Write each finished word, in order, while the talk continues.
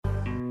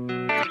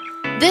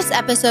This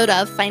episode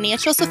of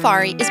Financial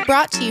Safari is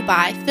brought to you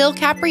by Phil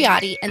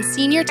Capriati and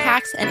Senior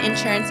Tax and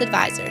Insurance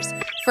Advisors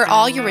for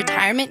all your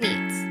retirement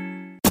needs.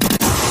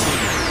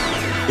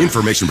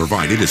 Information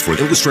provided is for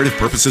illustrative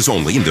purposes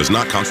only and does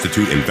not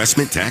constitute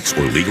investment, tax,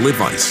 or legal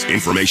advice.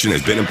 Information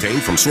has been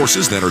obtained from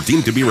sources that are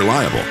deemed to be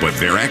reliable, but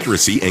their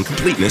accuracy and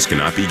completeness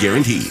cannot be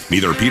guaranteed.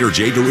 Neither Peter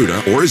J.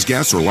 Deruta or his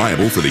guests are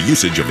liable for the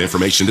usage of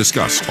information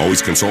discussed.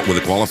 Always consult with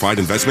a qualified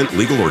investment,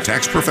 legal, or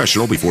tax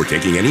professional before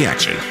taking any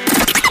action.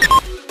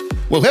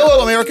 Well,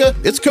 hello, America.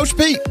 It's Coach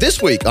Pete.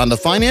 This week on the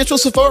Financial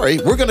Safari,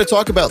 we're going to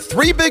talk about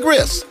 3 big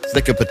risks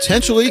that could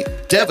potentially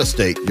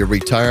devastate your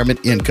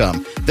retirement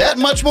income. That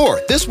and much more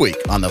this week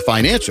on the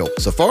Financial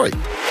Safari.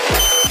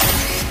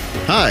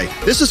 Hi,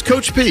 this is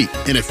Coach Pete,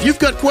 and if you've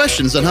got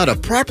questions on how to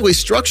properly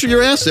structure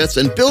your assets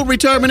and build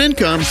retirement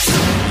income,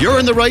 you're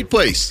in the right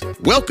place.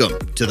 Welcome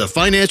to the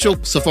Financial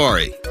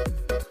Safari.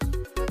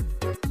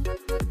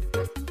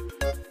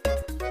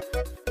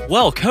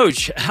 Well,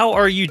 Coach, how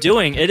are you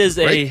doing? It is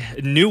a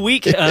new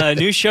week,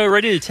 new show,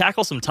 ready to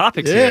tackle some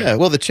topics here. Yeah,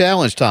 well, the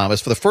challenge, Thomas,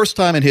 for the first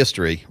time in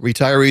history,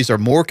 retarees are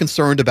more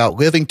concerned about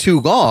living too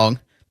long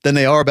than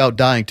they are about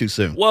dying too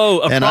soon.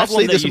 Whoa, and I've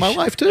seen this in my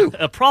life, too.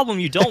 A problem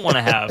you don't want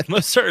to have,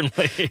 most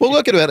certainly. Well,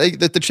 look at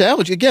it. The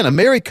challenge, again, a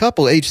married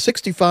couple age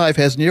 65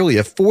 has nearly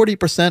a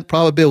 40%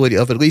 probability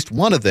of at least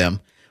one of them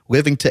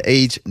living to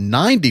age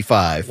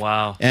 95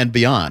 and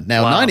beyond.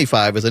 Now,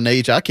 95 is an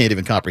age I can't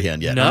even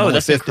comprehend yet. No,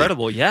 that's 50.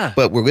 Incredible, yeah.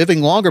 But we're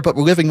living longer, but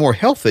we're living more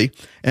healthy,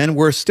 and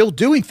we're still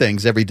doing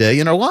things every day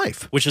in our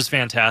life. Which is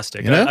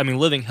fantastic. You know? I mean,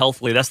 living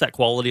healthily, that's that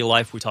quality of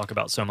life we talk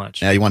about so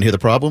much. Now, you want to hear the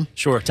problem?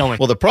 Sure, tell me.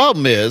 Well, the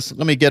problem is,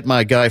 let me get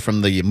my guy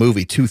from the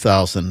movie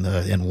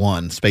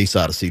 2001, Space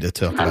Odyssey, to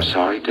talk about it. I'm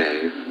sorry,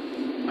 Dave.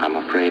 I'm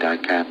afraid I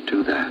can't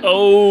do that.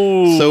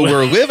 Oh. So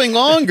we're living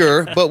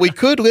longer, but we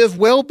could live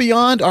well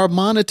beyond our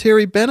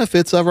monetary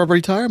benefits of our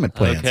retirement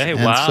plans. Okay,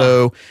 and wow.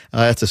 So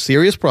it's a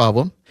serious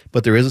problem,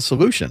 but there is a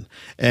solution.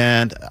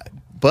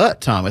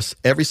 But, Thomas,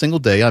 every single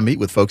day I meet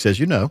with folks, as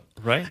you know.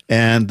 Right.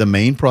 And the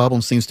main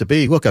problem seems to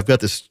be, look, I've got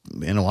this,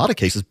 in a lot of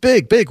cases,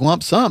 big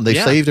lump sum they've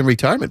saved in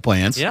retirement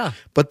plans. Yeah.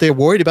 But they're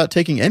worried about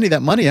taking any of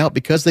that money out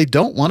because they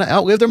don't want to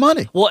outlive their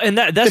money. Well, and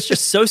that's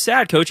just so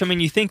sad, Coach. I mean,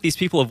 you think these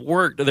people have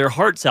worked their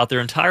hearts out their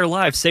entire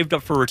lives, saved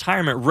up for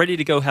retirement, ready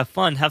to go have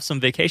fun, have some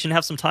vacation,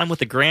 have some time with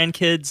the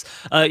grandkids,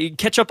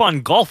 catch up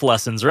on golf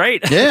lessons, right?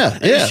 Yeah,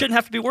 You shouldn't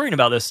have to be worrying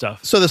about this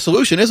stuff. So the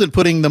solution isn't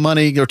putting the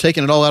money or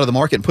taking it all out of the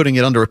market and putting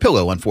it under a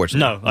pillow,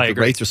 unfortunately. No, I agree.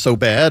 The rates are so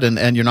bad,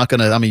 and you're not going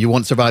to, you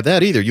won't survive that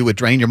either. You would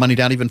drain your money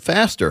down even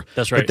faster.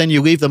 That's right. But then you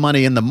leave the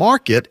money in the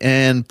market,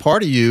 and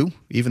part of you,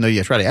 even though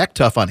you try to act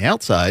tough on the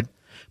outside,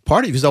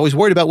 part of you is always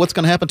worried about what's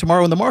going to happen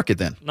tomorrow in the market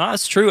then. No,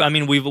 that's true. I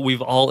mean,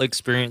 we've all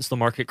experienced the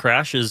market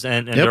crashes,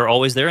 and they're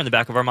always there in the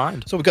back of our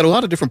mind. So we've got a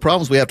lot of different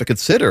problems we have to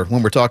consider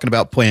when we're talking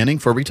about planning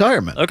for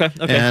retirement. Okay.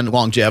 And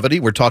longevity,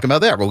 we're talking about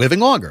that. We're living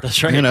longer.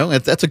 That's right. You know,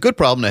 that's a good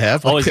problem to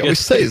have. Like Always we good. always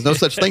say, there's no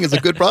such thing as a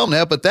good problem to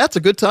have, but that's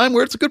a good time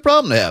where it's a good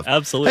problem to have.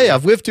 Absolutely. Hey,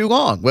 I've lived too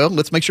long. Well,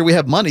 let's make sure we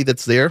have money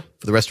that's there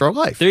for the rest of our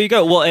life. There you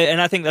go. Well,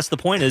 and I think that's the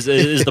point is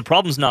the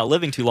problem's not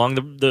living too long,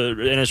 and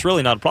it's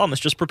really not a problem.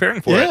 It's just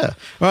preparing for it. Yeah.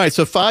 All right,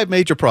 so 5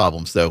 major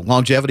problems, though.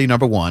 Longevity,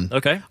 number 1.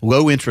 Okay.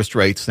 Low interest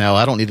rates. Now,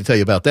 I don't need to tell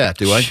you about that,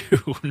 do I?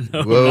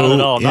 No, Low not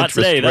at all. Not interest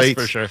today, that's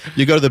rates. for sure.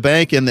 You go to the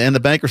bank, and the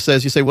banker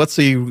says, you say, what's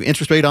the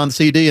interest rate on the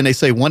CD? And they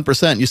say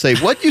 1%. You say,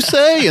 what you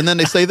say? And then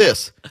they say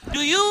this.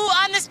 Do you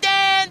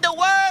understand the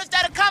words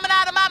that are coming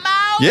out of my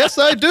mouth? Yes,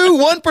 I do.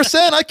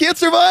 1%. I can't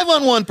survive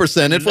on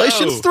 1%.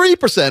 Inflation's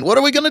 3%. What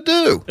are we going to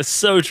do? It's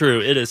so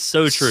true. It is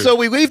so true. So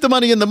we leave the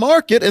money in the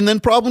market, and then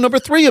problem number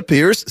 3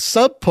 appears,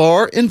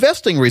 subpar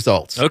investing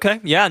results. Okay.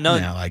 Yeah, no.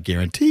 Now, I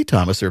guarantee,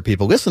 Thomas, there are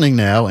people listening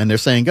now, and they're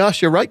saying,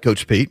 gosh, you're right,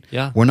 Coach Pete.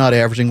 Yeah. We're not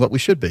averaging what we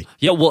should be.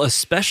 Yeah, well,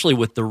 especially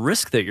with the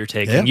risk that you're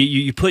taking. Yeah.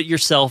 You put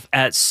yourself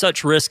at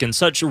such risk and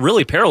such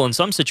really peril in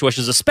some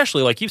situations,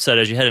 especially like you've said,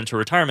 as you head into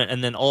retirement,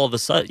 and then all of a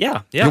sudden,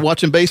 You're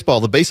watching baseball.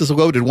 The bases are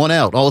loaded, 1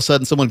 out. All of a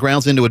sudden, someone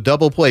grounds into a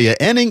double play,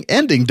 an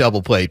ending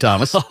double play,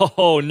 Thomas.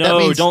 Oh, That no,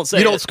 means don't say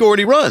you don't score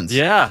any runs.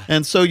 Yeah.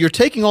 And so you're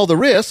taking all the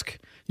risk,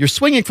 you're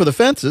swinging for the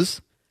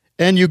fences,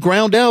 and you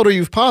ground out or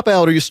you pop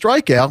out or you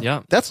strike out.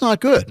 Yeah. That's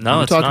not good. No,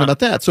 We're it's talking not. about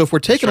that. So if we're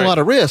taking That's a lot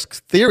of risks,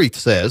 theory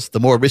says the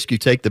more risk you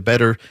take, the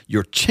better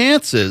your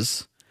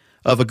chances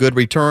of a good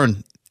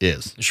return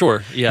is.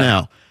 Sure, yeah.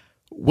 Now,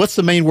 what's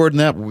the main word in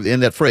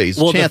that phrase?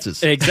 Well,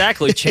 chances.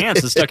 Exactly,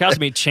 chances stuck out to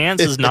me.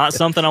 Chance is not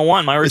something I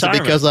want in my Is it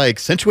retirement. because I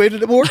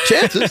accentuated it more?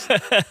 Chances.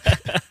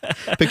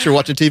 Picture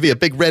watching TV, a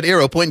big red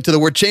arrow pointing to the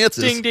word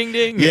chances. Ding, ding,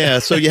 ding. Yeah,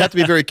 so you have to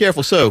be very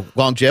careful. So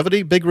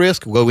longevity, big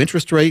risk, low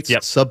interest rates,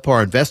 Yep.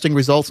 subpar investing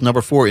results.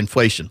 Number 4,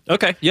 inflation.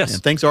 Okay, yes.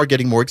 And things are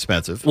getting more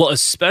expensive. Well,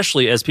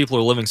 especially as people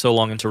are living so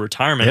long into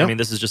retirement. Yeah. I mean,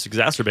 this is just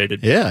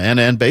exacerbated. Yeah,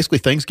 and basically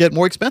things get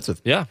more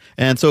expensive. Yeah.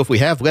 And so if we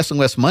have less and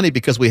less money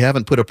because we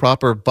haven't put a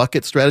proper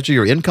bucket strategy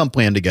your income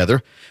plan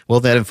together, well,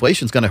 that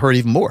inflation's going to hurt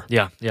even more.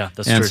 Yeah,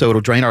 that's and true. so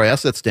it'll drain our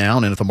assets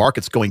down. And if the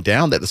market's going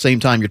down at the same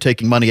time you're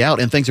taking money out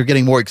and things are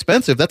getting more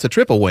expensive, that's a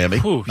triple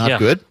whammy. Ooh, Not yeah,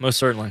 good. most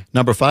certainly.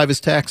 Number 5 is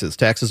taxes.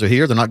 Taxes are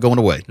here. They're not going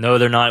away. No,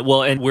 they're not.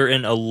 Well, and we're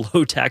in a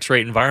low tax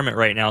rate environment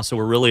right now, so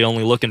we're really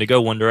only looking to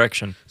go one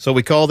direction. So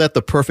we call that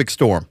the perfect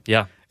storm.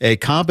 Yeah. A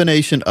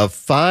combination of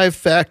 5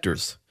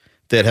 factors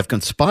that have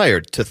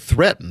conspired to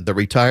threaten the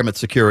retirement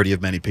security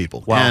of many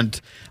people. Wow.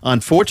 And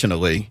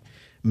unfortunately,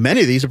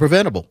 many of these are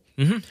preventable.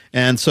 Mm-hmm.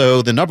 And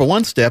so the number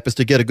 1 step is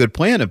to get a good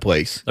plan in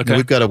place. Okay.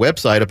 We've got a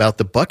website about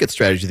the bucket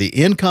strategy, the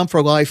income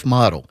for life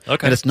model.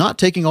 Okay. And it's not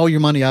taking all your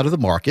money out of the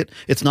market.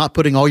 It's not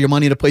putting all your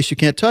money in a place you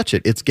can't touch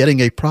it. It's getting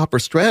a proper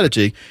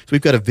strategy. So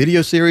we've got a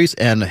video series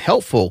and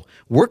helpful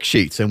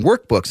worksheets and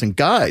workbooks and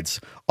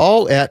guides,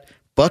 all at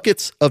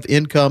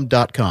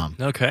bucketsofincome.com.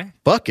 Okay.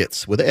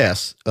 Buckets with an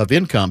S of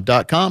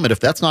income.com. And if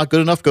that's not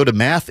good enough, go to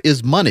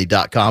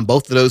mathismoney.com.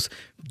 Both of those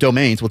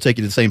domains will take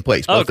you to the same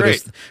place. Oh, Both of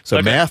great. those. So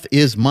Okay.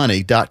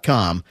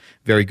 mathismoney.com,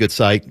 very good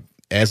site,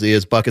 as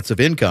is Buckets of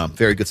Income.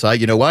 Very good site.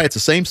 You know why? It's the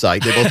same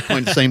site. They both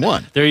point to the same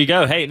one. There you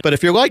go. Hey, But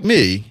if you're like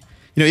me,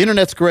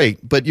 internet's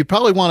great, but you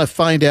probably want to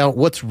find out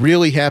what's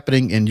really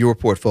happening in your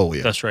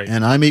portfolio. That's right.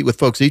 And I meet with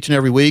folks each and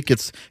every week.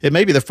 It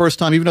may be the first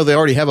time, even though they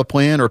already have a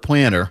plan or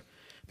planner,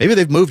 maybe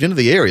they've moved into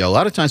the area. A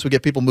lot of times we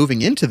get people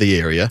moving into the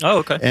area. Oh,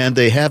 okay. And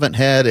they haven't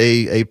had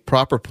a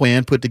proper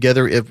plan put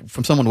together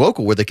from someone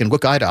local where they can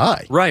look eye to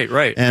eye.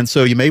 Right. And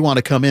so you may want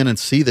to come in and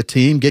see the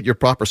team, get your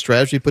proper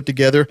strategy put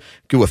together,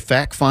 do a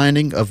fact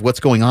finding of what's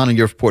going on in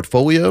your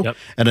portfolio, Yep.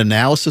 an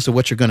analysis of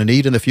what you're going to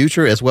need in the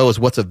future, as well as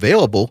what's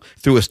available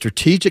through a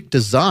strategic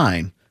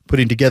design,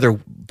 putting together,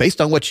 based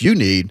on what you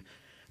need,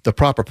 the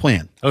proper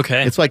plan.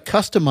 Okay. It's like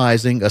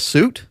customizing a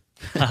suit.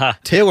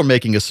 Tailor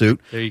making a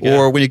suit, There you go.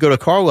 or when you go to a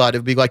car lot, it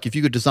would be like if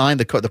you could design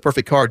the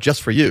perfect car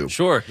just for you.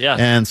 Sure, yeah.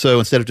 And so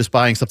instead of just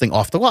buying something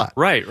off the lot,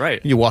 Right.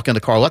 you walk in the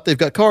car lot, they've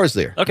got cars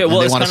there. Okay, and well,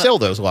 they it's want to kinda- sell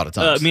those a lot of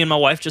times. Me and my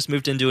wife just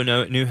moved into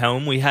a new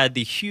home. We had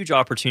the huge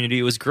opportunity.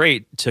 It was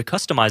great to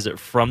customize it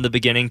from the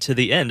beginning to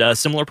the end. A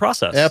similar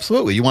process.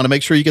 Absolutely, you want to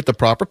make sure you get the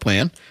proper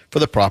plan for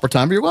the proper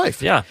time of your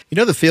life. Yeah. You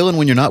know the feeling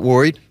when you're not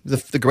worried,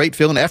 the great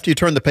feeling after you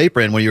turn the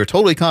paper in when you're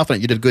totally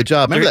confident you did a good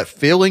job. Remember that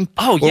feeling?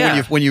 Oh, Or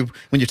yeah. when you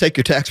take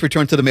your tax return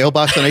to the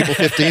mailbox on April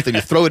 15th and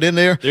you throw it in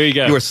there. There you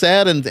go. You were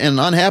sad and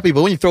unhappy,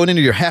 but when you throw it in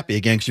there, you're happy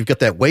again because you've got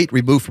that weight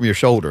removed from your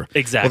shoulder.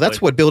 Exactly. Well,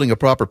 that's what building a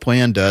proper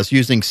plan does,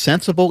 using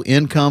sensible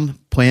income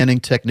planning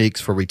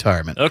techniques for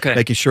retirement. Okay.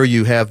 Making sure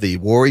you have the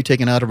worry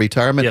taken out of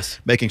retirement. Yes.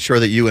 Making sure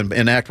that you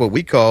enact what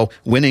we call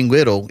winning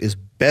little is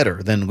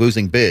better than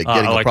losing big.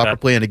 Getting I the like proper that.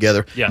 plan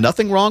together. Yeah.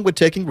 Nothing wrong with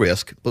taking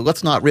risk, but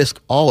let's not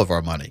risk all of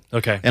our money.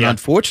 Okay, And yeah.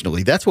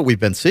 unfortunately, that's what we've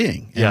been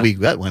seeing. And Yeah.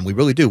 we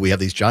really do. We have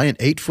these giant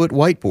 8-foot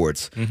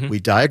whiteboards. Mm-hmm. We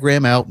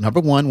diagram out,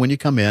 number one, when you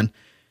come in.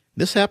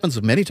 This happens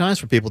many times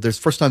for people. There's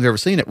the first time they've ever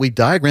seen it. We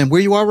diagram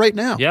where you are right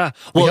now. Yeah.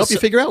 We Well, help you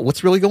figure out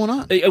what's really going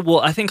on. Well,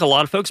 I think a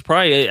lot of folks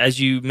probably, as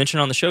you mentioned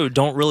on the show,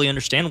 don't really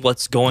understand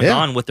what's going Yeah.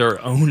 on with their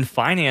own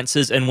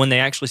finances. And when they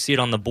actually see it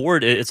on the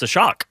board, it's a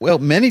shock. Well,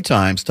 many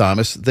times,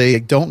 Thomas, they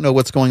don't know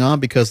what's going on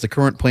because the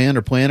current plan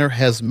or planner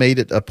has made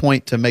it a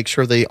point to make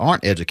sure they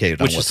aren't educated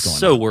Which on is what's going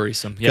so on.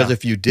 worrisome. Yeah. Because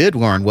if you did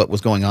learn what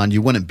was going on,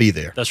 you wouldn't be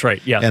there. That's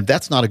right. Yeah. And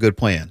that's not a good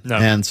plan. No.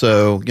 And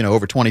so,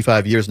 over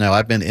 25 years now,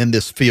 I've been in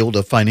this field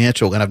of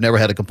financial, and I've never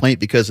had a complaint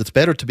because it's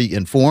better to be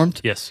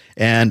informed. Yes.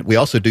 And we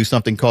also do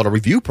something called a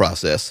review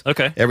process.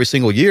 Okay. Every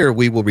single year,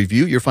 we will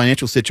review your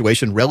financial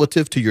situation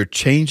relative to your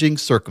changing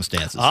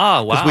circumstances.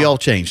 Ah, wow. Because we all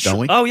change, don't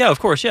we? Oh, yeah, of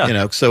course.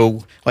 Yeah.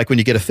 So like when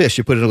you get a fish,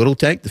 you put it in a little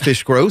tank, the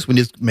fish grows, when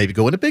you maybe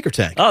go in a bigger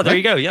tank. Oh, there right?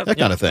 you go. Yep, That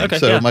kind yep. of thing. Okay,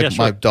 So yeah, my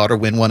sure. daughter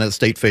win one at a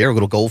state fair, a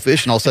little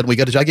goldfish, and all of a sudden we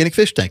got a gigantic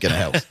fish tank in the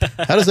house.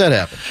 How does that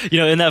happen?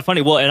 Isn't that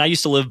funny? Well, and I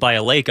used to live by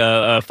a lake,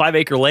 a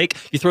 5-acre lake.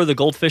 You throw the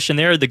goldfish in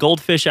there. The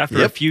goldfish, after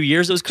a Yep. few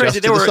years, it was crazy.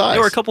 Adjust to the size. They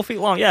were a couple feet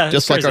long. Yeah.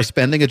 Just like our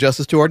spending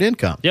adjusts to our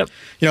income. Yep.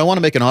 I want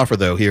to make an offer,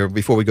 though, here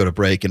before we go to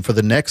break. And for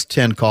the next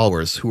 10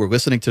 callers who are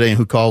listening today and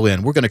who call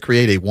in, we're going to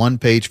create a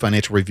one-page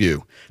financial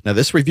review. Now,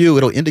 this review,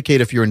 it'll indicate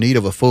if you're in need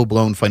of a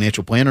full-blown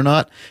financial plan or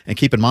not. And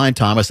keep in mind,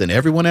 Thomas, and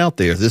everyone out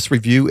there, this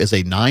review is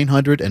a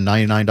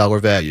 $999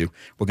 value.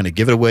 We're going to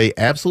give it away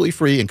absolutely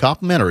free and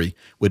complimentary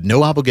with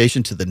no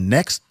obligation to the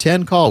next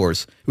 10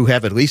 callers who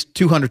have at least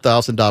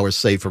 $200,000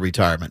 saved for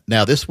retirement.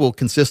 Now, this will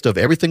consist of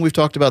everything we've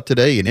talked about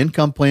today, an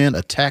income plan,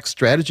 a tax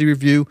strategy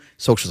review,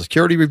 Social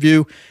Security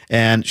review,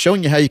 and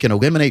showing you how you can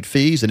eliminate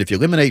fees. And if you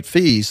eliminate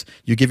fees,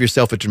 you give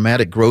yourself a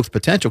dramatic growth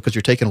potential because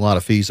you're taking a lot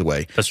of fees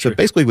away. That's so true.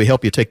 basically, we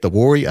help you take the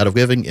worry out of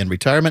living in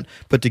retirement,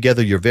 put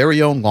together your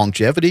very own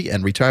longevity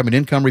and retirement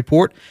income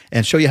report,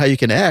 and show you how you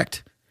can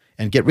act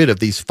and get rid of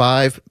these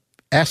 5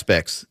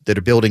 aspects that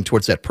are building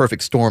towards that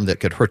perfect storm that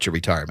could hurt your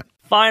retirement.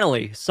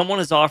 Finally, someone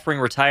is offering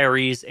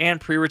retirees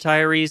and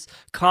pre-retirees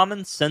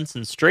common sense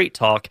and straight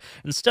talk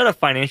instead of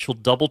financial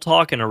double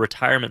talk and a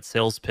retirement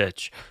sales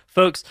pitch.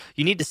 Folks,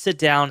 you need to sit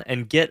down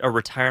and get a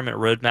retirement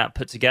roadmap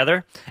put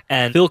together.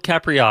 And Phil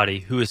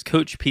Capriotti, who is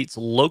Coach Pete's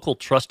local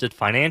trusted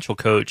financial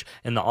coach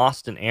in the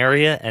Austin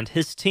area, and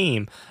his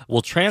team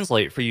will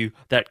translate for you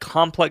that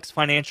complex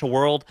financial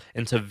world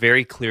into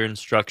very clear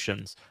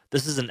instructions.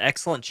 This is an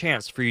excellent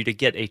chance for you to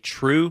get a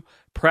true,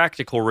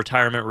 practical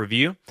retirement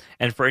review.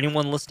 And for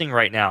anyone listening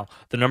right now,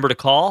 the number to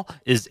call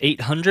is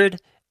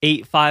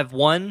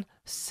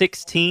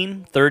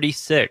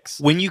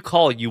 800-851-1636. When you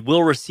call, you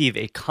will receive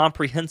a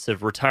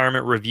comprehensive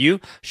retirement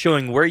review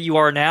showing where you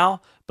are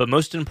now, but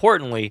most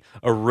importantly,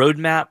 a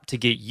roadmap to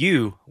get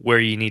you where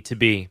you need to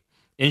be.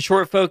 In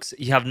short, folks,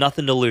 you have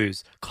nothing to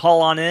lose.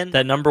 Call on in.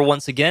 That number,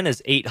 once again,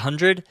 is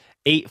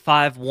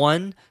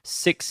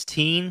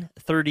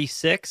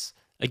 800-851-1636.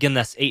 Again,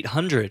 that's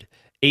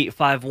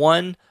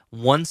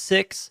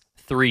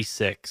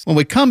 800-851-1636. When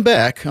we come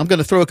back, I'm going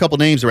to throw a couple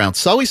names around.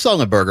 Sully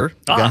Sullenberger,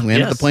 the guy who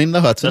ended the plane in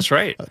the Hudson. That's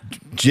right.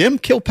 Jim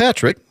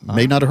Kilpatrick,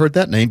 may not have heard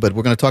that name, but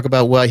we're going to talk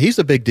about why he's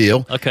a big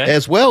deal. Okay.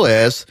 As well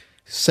as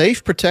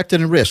safe,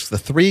 protected, and risk, the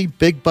three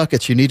big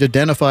buckets you need to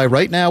identify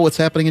right now what's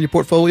happening in your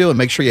portfolio and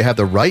make sure you have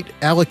the right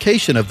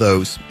allocation of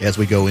those as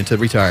we go into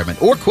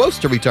retirement or close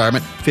to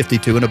retirement,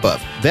 52 and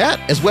above. That,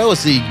 as well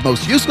as the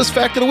most useless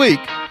fact of the week,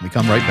 we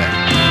come right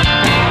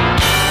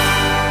back.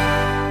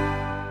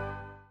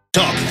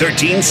 Talk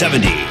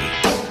 1370.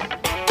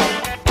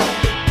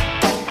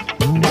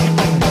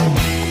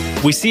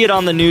 We see it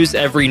on the news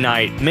every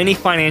night. Many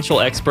financial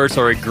experts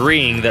are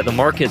agreeing that the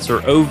markets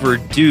are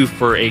overdue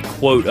for a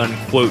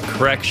quote-unquote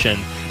correction.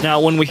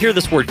 Now, when we hear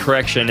this word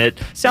correction, it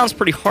sounds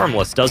pretty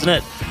harmless, doesn't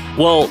it?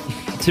 Well,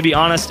 to be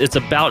honest, it's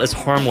about as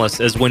harmless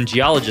as when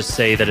geologists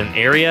say that an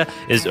area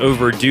is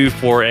overdue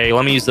for a,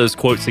 let me use those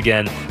quotes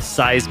again,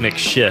 seismic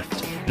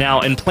shift. Now,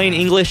 in plain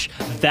English,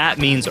 that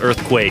means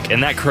earthquake,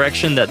 and that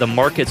correction that the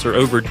markets are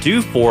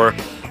overdue for,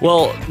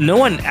 well, no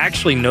one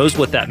actually knows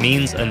what that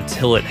means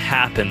until it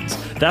happens.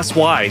 That's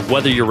why,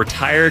 whether you're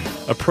retired,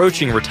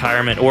 approaching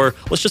retirement, or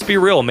let's just be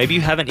real, maybe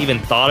you haven't even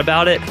thought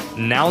about it,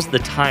 now's the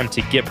time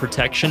to get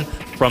protection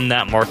from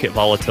that market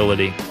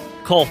volatility.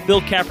 Call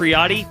Phil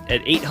Capriotti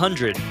at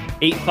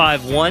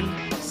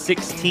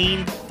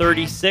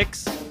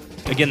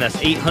 800-851-1636. Again, that's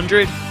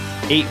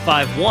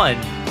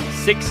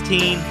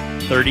 800-851-1636.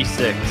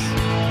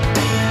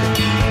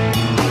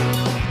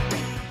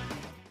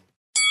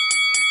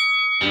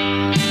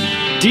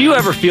 Do you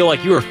ever feel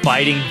like you are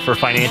fighting for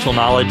financial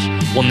knowledge?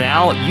 Well,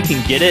 now you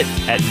can get it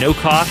at no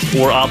cost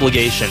or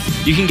obligation.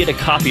 You can get a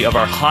copy of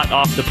our hot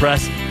off the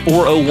press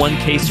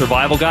 401k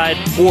survival guide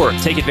or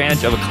take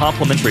advantage of a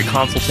complimentary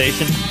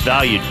consultation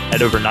valued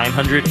at over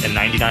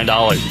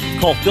 $999.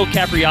 Call Phil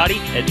Capriotti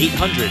at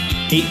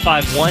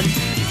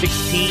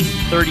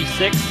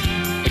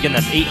 800-851-1636. Again,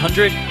 that's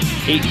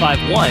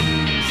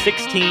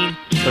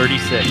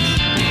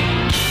 800-851-1636.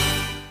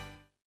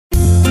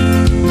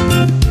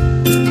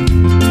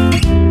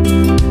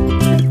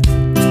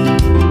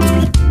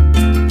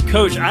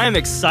 Coach, I am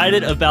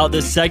excited about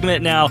this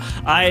segment now.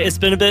 It's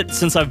been a bit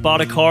since I've bought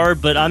a car,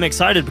 but I'm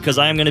excited because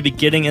I am going to be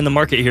getting in the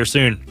market here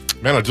soon.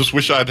 Man, I just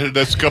wish I had heard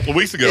this a couple of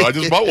weeks ago. I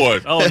just bought one.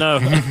 Oh, no.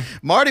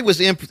 Marty was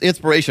the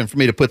inspiration for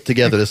me to put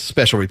together this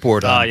special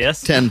report on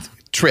yes? 10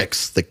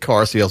 tricks that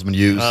car salesmen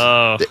use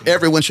that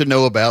everyone should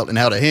know about and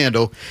how to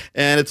handle.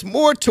 And it's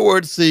more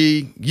towards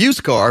the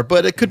used car,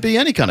 but it could be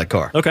any kind of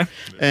car. Okay.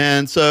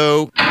 And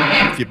so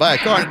if you buy a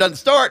car and it doesn't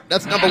start,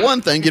 that's number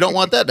one thing. You don't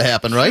want that to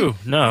happen, right? Ooh,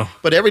 no.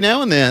 But every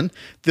now and then,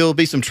 there'll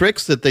be some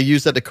tricks that they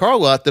use at the car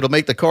lot that'll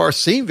make the car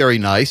seem very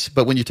nice,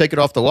 but when you take it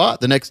off the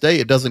lot, the next day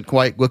it doesn't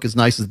quite look as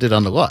nice as it did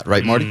on the lot.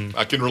 Right, Marty?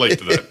 I can relate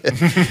to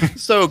that.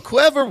 So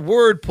clever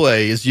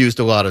wordplay is used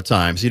a lot of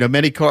times. You know,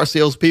 many car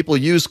salespeople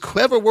use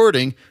clever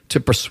wording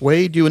to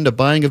persuade you into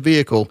buying a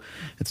vehicle.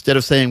 Instead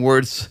of saying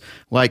words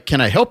like,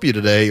 "Can I help you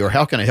today?" or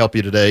 "How can I help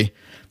you today?"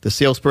 the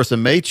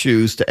salesperson may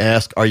choose to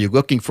ask, "Are you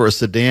looking for a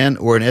sedan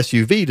or an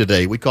SUV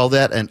today?" We call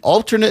that an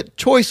alternate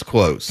choice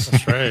close.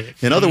 That's right.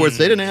 In other words,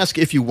 they didn't ask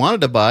if you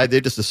wanted to buy,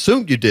 they just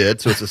assumed you did.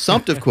 So it's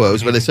assumptive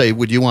close where they say,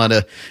 "Would you want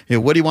to,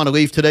 what do you want to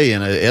leave today,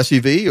 in an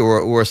SUV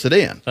or a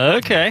sedan?"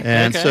 Okay.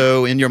 And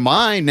so in your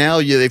mind now,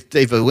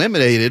 they've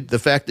eliminated the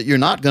fact that you're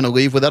not going to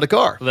leave without a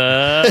car.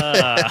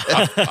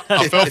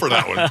 I fell for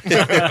that one.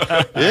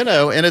 You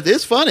know, and it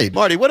is funny.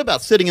 Marty, what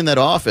about sitting in that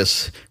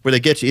office where they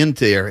get you in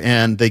there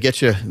and they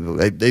get you,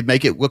 they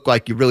make it look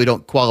like you really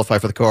don't qualify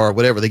for the car or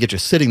whatever. They get you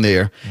sitting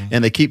there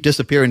and they keep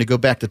disappearing to go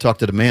back to talk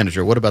to the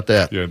manager. What about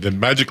that? Yeah, then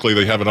magically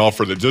they have an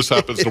offer that just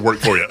happens to work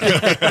for you.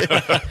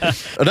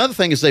 Another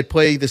thing is they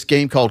play this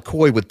game called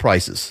coy with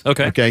prices.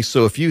 Okay.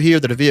 So if you hear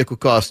that a vehicle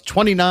costs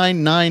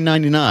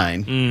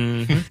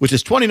 $29,999, which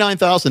is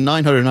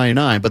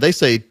 $29,999, but they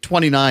say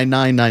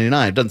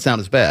 $29,999, it doesn't sound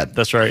as bad.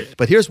 That's right.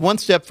 But here's one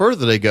step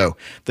further they go.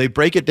 They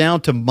break it down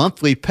to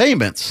monthly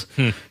payments.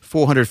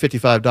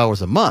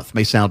 $455 a month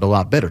may sound a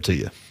lot better to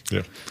you.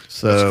 Yeah.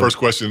 So that's the first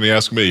question they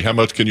ask me. How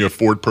much can you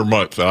afford per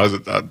month?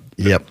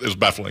 It's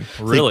baffling.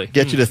 Really? They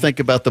get you to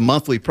think about the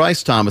monthly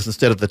price, Thomas,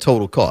 instead of the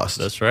total cost.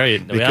 That's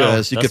right.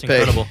 Because you could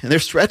pay, and they're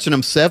stretching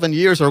them 7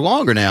 years or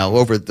longer now,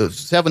 over the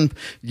 7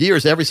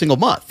 years every single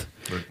month.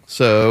 Right.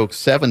 So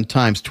 7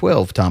 times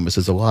 12, Thomas,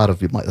 is a lot of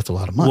that's a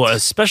lot of months. Well,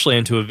 especially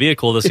into a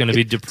vehicle that's going to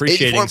be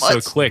depreciating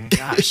so quick.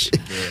 Gosh.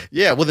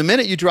 Yeah. Well, the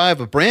minute you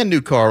drive a brand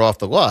new car off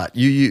the lot,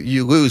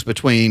 you lose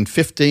between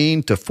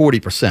 15 to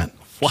 40%.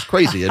 It's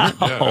crazy, isn't it?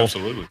 Yeah,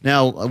 absolutely.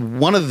 Now,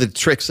 one of the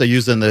tricks they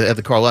use at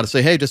the car lot is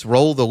say, hey, just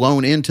roll the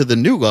loan into the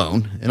new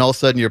loan, and all of a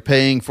sudden you're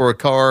paying for a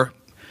car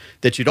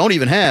that you don't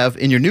even have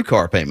in your new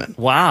car payment.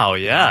 Wow,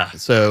 yeah.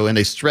 So, and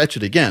they stretch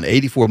it again,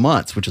 84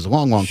 months, which is a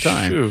long, long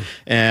time. Shoo.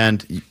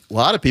 And a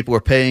lot of people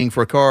are paying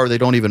for a car they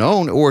don't even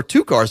own, or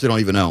 2 cars they don't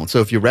even own.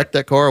 So if you wreck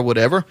that car or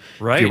whatever,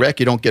 if you wreck,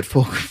 you don't get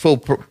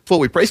full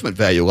replacement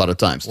value a lot of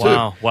times, too.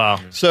 Wow.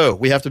 So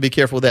we have to be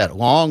careful with that.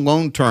 Long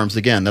loan terms,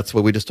 again, that's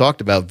what we just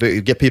talked about. You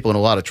get people in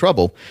a lot of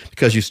trouble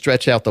because you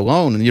stretch out the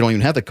loan and you don't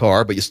even have the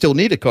car, but you still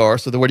need a car.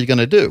 So then what are you going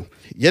to do?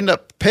 You end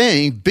up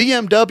paying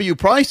BMW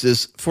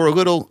prices for a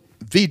little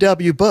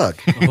VW Bug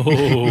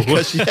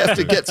because you have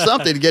to get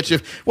something to get you.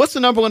 What's the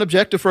number one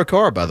objective for a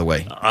car, by the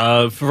way?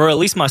 For at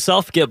least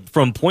myself, get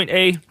from point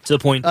A to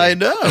point B. I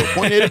know,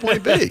 point A to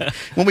point B.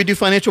 When we do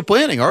financial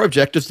planning, our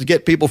objective is to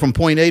get people from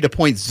point A to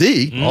point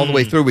Z all the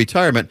way through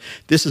retirement.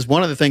 This is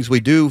one of the things we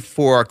do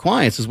for our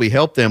clients is we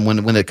help them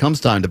when it comes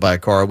time to buy a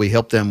car. We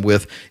help them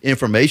with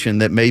information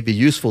that may be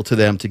useful to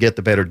them to get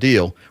the better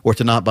deal or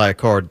to not buy a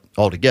car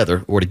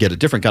altogether or to get a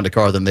different kind of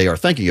car than they are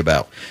thinking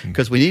about.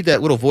 Because we need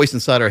that little voice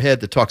inside our head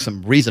to talk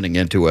some reasoning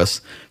into us.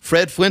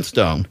 Fred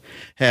Flintstone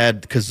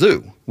had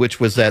Kazoo, which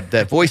was that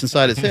voice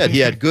inside his head. He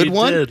had good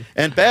one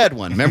and bad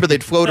one. Remember,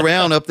 they'd float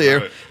around up there.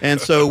 Right. And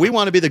so we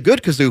want to be the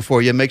good Kazoo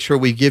for you, make sure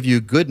we give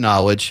you good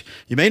knowledge.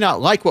 You may not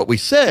like what we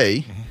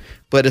say,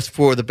 but it's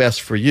for the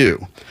best for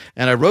you.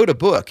 And I wrote a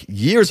book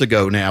years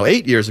ago now,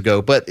 8 years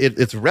ago, but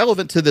it's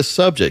relevant to this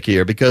subject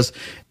here because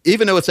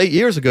even though it's 8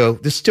 years ago,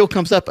 this still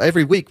comes up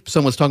every week.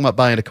 Someone's talking about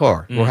buying a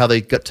car or how they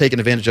got taken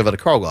advantage of at a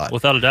car lot.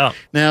 Without a doubt.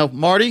 Now,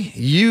 Marty,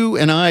 you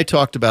and I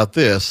talked about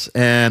this,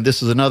 and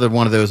this is another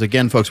one of those.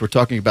 Again, folks, we're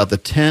talking about the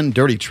 10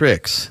 dirty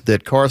tricks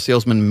that car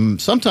salesmen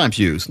sometimes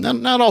use.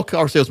 Not all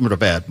car salesmen are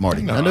bad,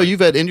 Marty. No. I know you've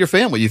had, in your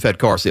family, you've had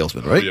car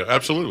salesmen, right? Oh, yeah,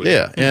 absolutely.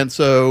 Yeah, and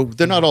so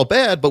they're not all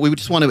bad, but we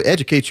just want to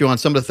educate you on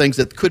some of the things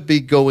that could be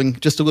going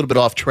just a little bit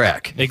off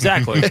track.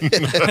 Exactly.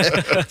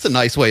 That's a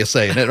nice way of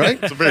saying it, right?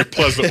 It's a very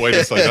pleasant way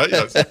to say that,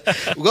 yes.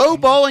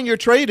 Low-balling your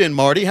trade-in,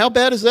 Marty. How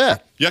bad is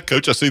that? Yeah,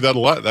 Coach, I see that a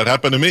lot. That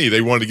happened to me.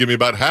 They wanted to give me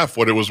about half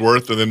what it was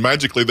worth, and then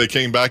magically they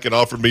came back and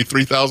offered me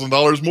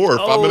 $3,000 more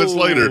 5 minutes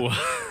later.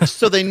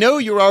 So they know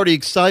you're already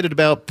excited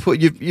about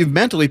you've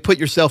mentally put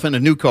yourself in a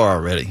new car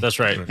already. That's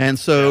right. And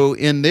so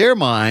in their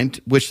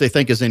mind, which they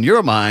think is in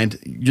your mind,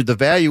 the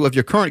value of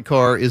your current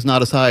car is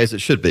not as high as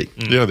it should be.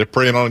 Yeah, they're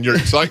preying on your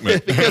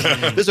excitement. Because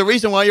there's a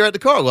reason why you're at the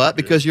car lot,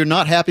 because you're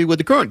not happy with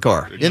the current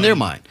car in their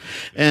mind.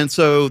 And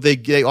so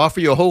they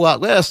offer you a whole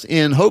lot less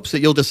in hopes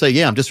that you'll just say,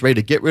 yeah, I'm just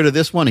ready to get rid of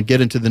this one and get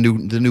into the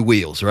new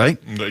wheels, right?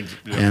 Yeah.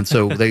 And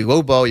so they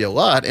lowball you a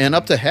lot, and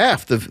up to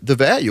half the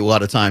value a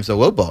lot of times they'll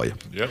lowball you.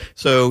 Yep.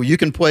 So you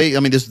can play, I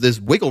mean,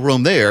 there's wiggle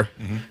room there.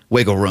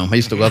 Wiggle room. I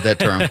used to love that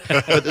term.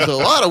 But there's a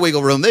lot of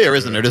wiggle room there,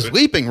 isn't there? There's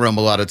leaping room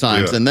a lot of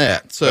times in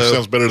that. So that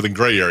sounds better than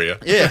gray area.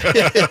 Yeah.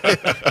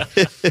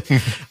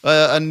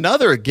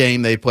 Another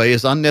game they play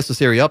is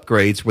unnecessary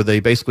upgrades, where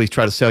they basically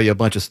try to sell you a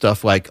bunch of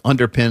stuff like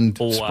underpinned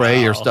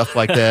spray or stuff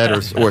like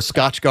that, or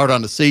Scotch Guard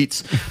on the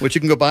seats, which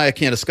you can go buy a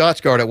can of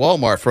Scotch Guard at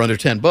Walmart for under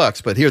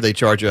 $10, but here they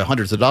charge you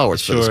hundreds of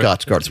dollars for the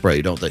Scotch Guard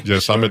spray, don't they?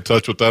 Yes, I'm in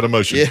touch with that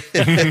emotion.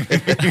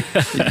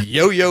 Yeah.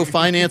 Yo-yo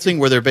financing,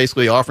 where they're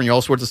basically offering you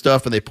all sorts of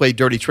stuff, and they play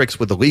dirty tricks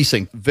with the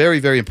leasing. Very,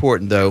 very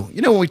important, though.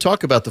 You know, when we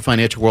talk about the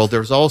financial world,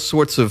 there's all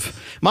sorts of.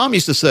 Mom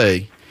used to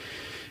say,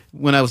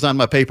 when I was on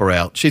my paper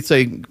route, she'd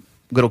say,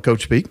 "Little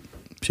Coach Pete."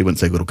 She wouldn't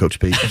say "Little Coach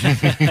Pete."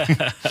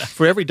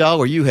 For every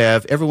dollar you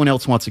have, everyone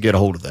else wants to get a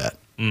hold of that.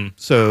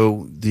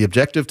 So the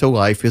objective to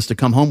life is to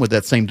come home with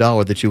that same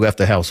dollar that you left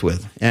the house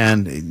with.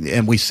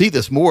 And we see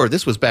this more.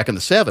 This was back in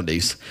the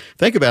 70s.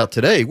 Think about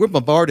today. We're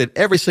bombarded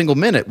every single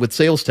minute with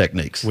sales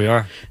techniques. We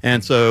are.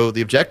 And so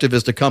the objective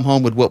is to come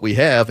home with what we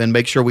have and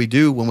make sure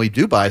when we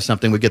do buy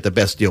something, we get the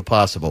best deal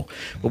possible.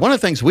 But one of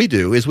the things we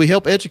do is we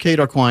help educate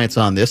our clients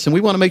on this, and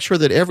we want to make sure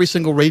that every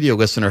single radio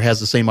listener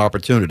has the same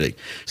opportunity.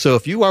 So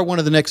if you are one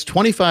of the next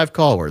 25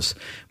 callers,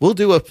 we'll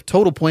do a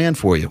total plan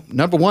for you.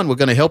 Number one, we're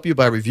going to help you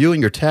by reviewing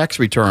your tax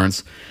returns.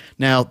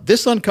 Now,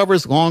 this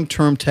uncovers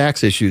long-term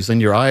tax issues in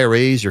your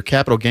IRAs, your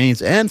capital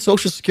gains, and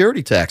Social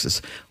Security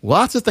taxes.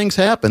 Lots of things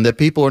happen that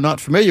people are not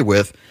familiar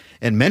with,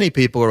 and many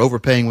people are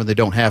overpaying when they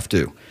don't have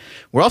to.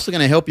 We're also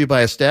going to help you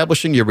by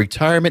establishing your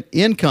retirement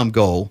income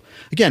goal.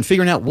 Again,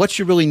 figuring out what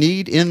you really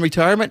need in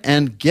retirement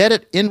and get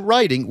it in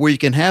writing where you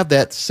can have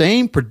that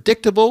same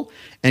predictable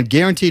and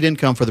guaranteed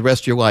income for the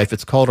rest of your life.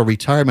 It's called a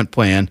retirement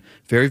plan.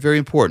 Very, very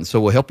important.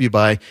 So we'll help you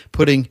by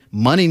putting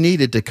money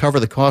needed to cover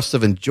the costs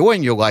of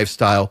enjoying your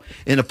lifestyle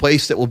in a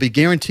place that will be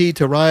guaranteed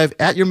to arrive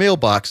at your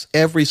mailbox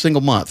every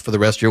single month for the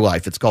rest of your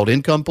life. It's called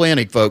income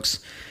planning, folks.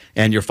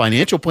 And your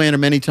financial planner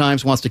many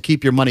times wants to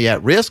keep your money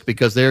at risk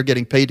because they're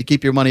getting paid to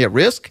keep your money at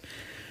risk.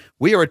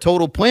 We are a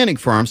total planning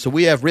firm, so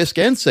we have risk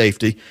and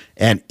safety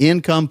and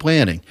income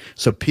planning.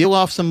 So peel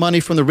off some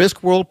money from the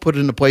risk world, put it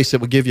in a place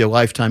that will give you a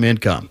lifetime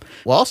income.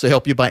 We'll also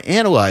help you by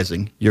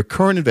analyzing your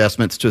current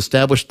investments to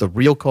establish the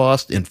real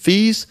cost in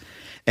fees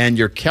and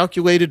your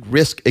calculated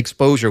risk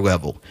exposure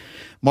level.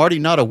 Marty,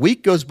 not a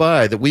week goes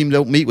by that we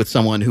don't meet with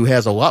someone who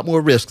has a lot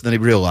more risk than they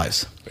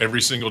realize.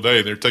 Every single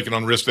day, they're taking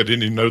on risk they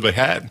didn't even know they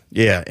had.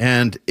 Yeah,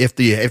 and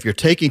if you're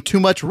taking too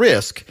much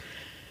risk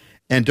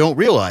and don't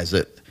realize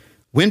it,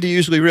 when do you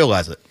usually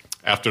realize it?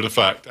 After the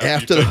fact.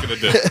 After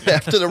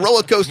the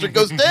roller coaster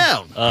goes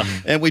down.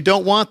 And we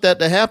don't want that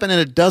to happen, and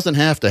it doesn't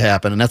have to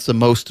happen. And that's the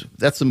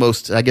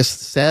most, I guess,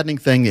 saddening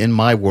thing in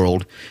my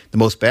world. The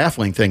most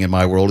baffling thing in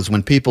my world is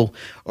when people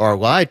are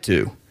lied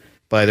to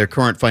by their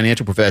current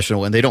financial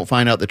professional, and they don't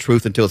find out the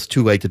truth until it's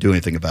too late to do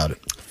anything about it.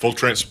 Full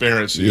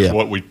transparency is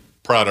what we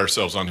pride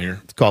ourselves on here.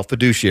 It's called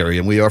fiduciary,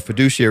 and we are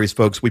fiduciaries,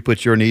 folks. We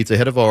put your needs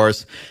ahead of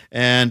ours,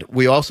 and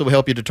we also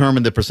help you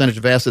determine the percentage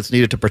of assets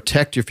needed to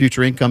protect your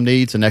future income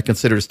needs, and that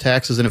considers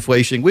taxes and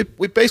inflation.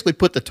 We basically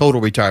put the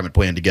total retirement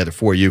plan together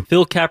for you.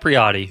 Phil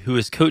Capriotti, who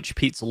is Coach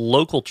Pete's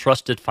local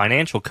trusted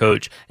financial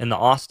coach in the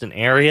Austin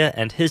area,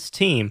 and his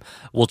team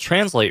will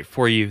translate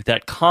for you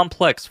that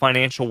complex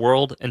financial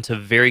world into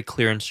very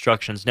clear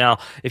instructions. Now,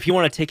 if you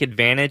want to take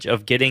advantage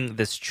of getting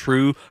this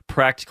true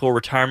practical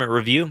retirement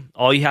review,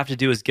 all you have to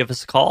do is give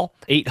us a call,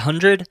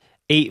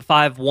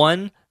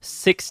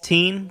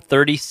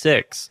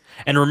 800-851-1636.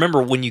 And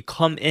remember, when you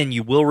come in,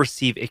 you will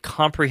receive a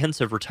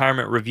comprehensive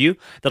retirement review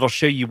that'll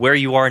show you where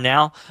you are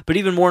now. But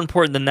even more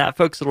important than that,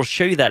 folks, it'll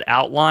show you that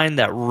outline,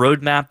 that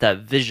roadmap,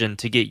 that vision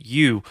to get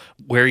you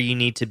where you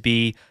need to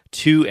be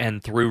to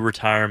and through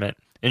retirement.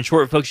 In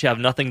short, folks, you have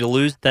nothing to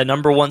lose. That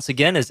number, once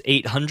again, is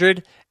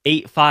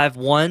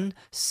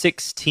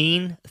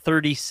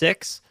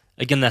 800-851-1636.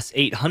 Again, that's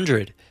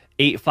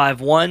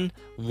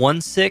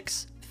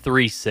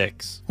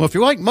 800-851-1636. Well, if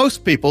you're like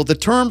most people, the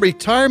term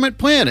retirement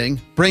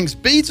planning brings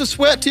beads of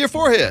sweat to your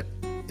forehead.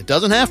 It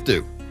doesn't have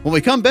to. When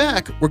we come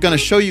back, we're going to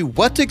show you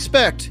what to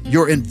expect,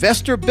 your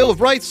investor bill of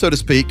rights, so to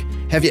speak.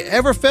 Have you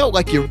ever felt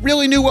like you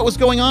really knew what was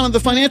going on in the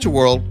financial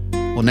world?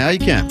 Well, now you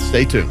can.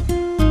 Stay tuned.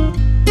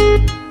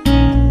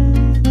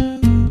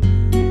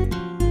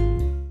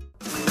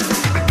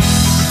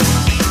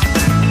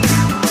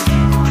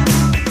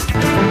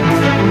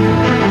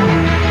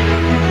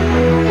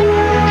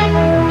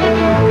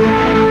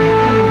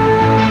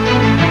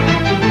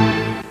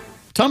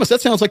 Thomas,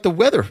 that sounds like the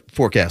weather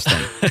forecast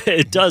thing.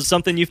 It does.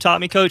 Something you've taught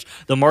me, Coach.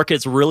 The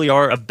markets really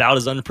are about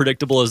as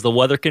unpredictable as the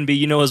weather can be.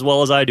 You know as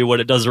well as I do what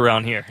it does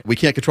around here. We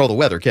can't control the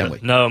weather, can we?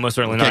 No, most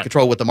certainly not. We can't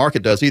control what the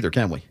market does either,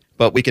 can we?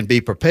 But we can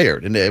be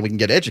prepared, and we can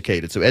get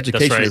educated. So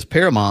education is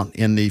paramount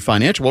in the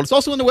financial world. It's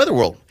also in the weather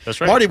world. That's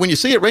right. Marty, when you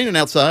see it raining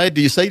outside,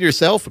 do you say to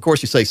yourself, of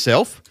course you say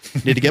self,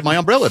 need to get my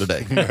umbrella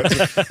today?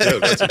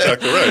 That's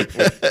exactly right.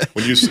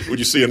 When you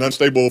see an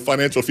unstable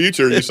financial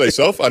future, you say,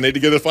 self, I need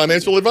to get a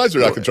financial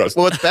advisor I can trust.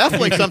 Well, it's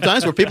baffling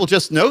sometimes where people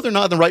just know they're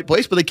not in the right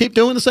place, but they keep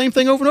doing the same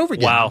thing over and over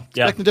again. Wow.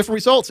 Expecting different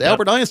results. Yep.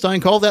 Albert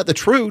Einstein called that the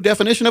true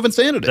definition of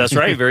insanity. That's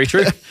right. Very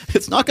true.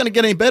 It's not going to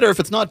get any better if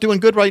it's not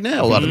doing good right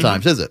now a lot of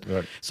times, is it?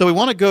 Right. So we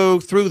want to go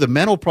through the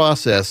mental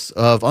process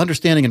of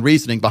understanding and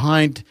reasoning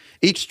behind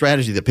each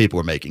strategy that people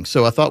are making.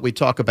 So I thought we'd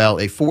talk about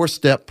a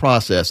 4-step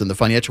process in the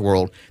financial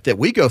world that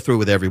we go through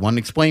with everyone and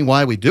explain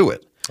why we do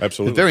it.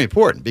 Absolutely. It's very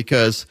important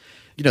because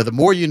the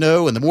more you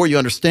know and the more you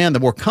understand, the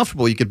more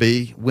comfortable you could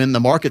be when the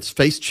markets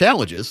face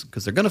challenges,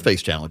 because they're going to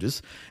face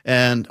challenges,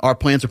 and our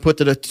plans are put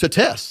to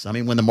test. I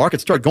mean, when the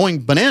markets start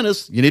going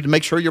bananas, you need to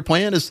make sure your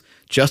plan is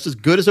just as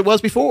good as it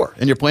was before,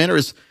 and your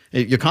confidence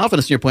in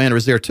your planner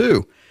is there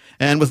too.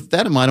 And with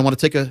that in mind, I want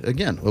to take a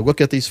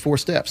look at these 4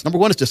 steps. Number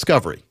 1 is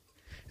discovery.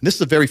 And this is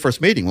the very first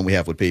meeting when we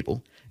have with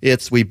people.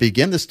 We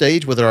begin the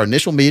stage with our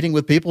initial meeting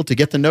with people to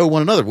get to know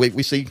one another.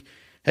 We see,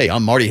 hey,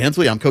 I'm Marty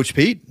Hensley. I'm Coach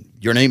Pete.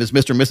 Your name is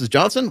Mr. and Mrs.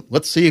 Johnson.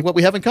 Let's see what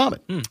we have in common.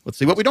 Let's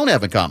see what we don't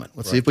have in common.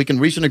 Let's see if we can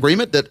reach an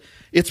agreement that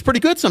it's pretty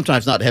good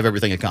sometimes not to have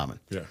everything in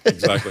common. Yeah,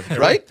 exactly.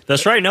 Right?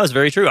 That's right. No, it's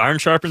very true. Iron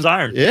sharpens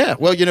iron. Yeah.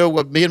 Well,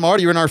 me and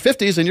Marty are in our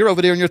 50s and you're over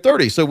there in your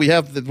 30s. So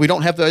we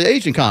don't have the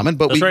age in common,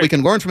 but we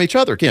can learn from each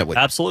other, can't we?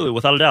 Absolutely,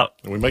 without a doubt.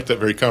 And we make that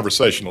very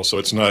conversational, so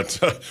it's not,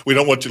 we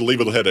don't want you to leave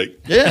with a headache.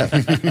 Yeah.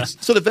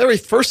 So the very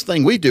first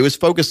thing we do is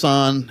focus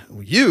on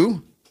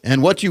you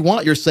and what you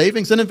want your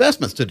savings and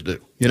investments to do.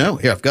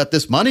 Here, I've got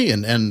this money,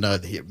 and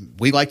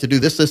we like to do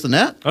this, and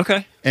that.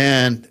 Okay.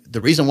 And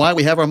the reason why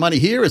we have our money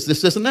here is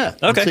this, and that.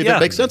 Okay, Let's see if that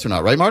makes sense or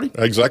not, right, Marty?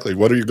 Exactly.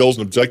 What are your goals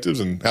and objectives,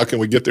 and how can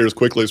we get there as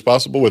quickly as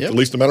possible with the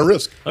least amount of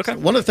risk? Okay.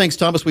 One of the things,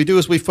 Thomas, we do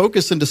is we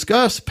focus and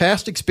discuss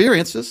past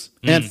experiences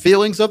and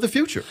feelings of the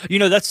future.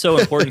 That's so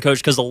important, Coach,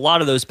 because a lot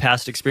of those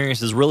past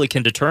experiences really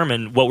can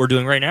determine what we're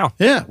doing right now.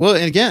 Yeah. Well,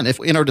 and again, if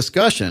in our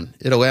discussion,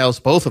 it allows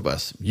both of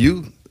us,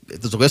 you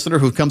there's a listener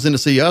who comes in to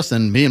see us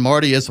and me and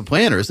Marty as the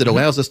planners, it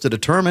allows us to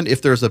determine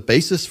if there's a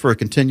basis for a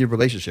continued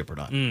relationship or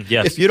not.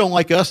 Yes. If you don't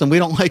like us and we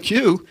don't like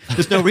you,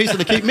 there's no reason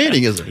to keep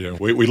meeting, is there? Yeah,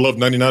 we love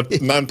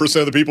 99%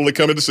 of the people that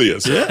come in to see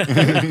us.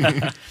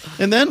 Yeah.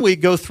 And then we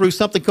go through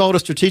something called a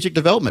strategic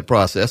development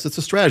process. It's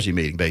a strategy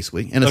meeting,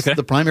 basically. And it's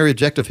the primary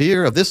objective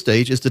here of this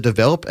stage is to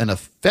develop an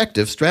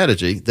effective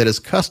strategy that is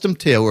custom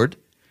tailored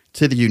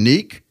to the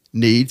unique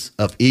needs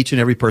of each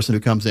and every person who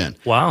comes in.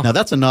 Wow. Now,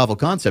 that's a novel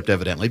concept,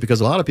 evidently, because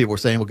a lot of people are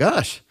saying, well,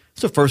 gosh,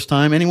 it's the first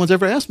time anyone's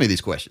ever asked me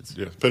these questions.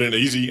 Yeah, put in an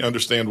easy,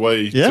 understand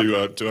way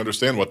to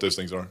understand what those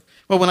things are.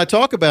 Well, when I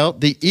talk about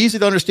the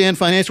easy-to-understand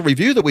financial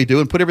review that we do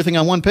and put everything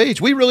on one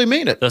page, we really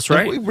mean it. That's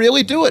right. And we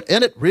really do it,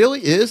 and it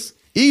really is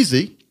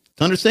easy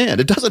to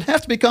understand. It doesn't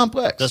have to be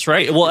complex. That's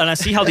right. Well, and I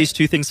see how these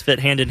two things fit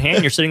hand in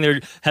hand. You're sitting there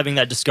having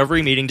that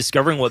discovery meeting,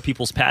 discovering what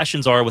people's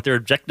passions are, what their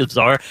objectives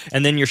are,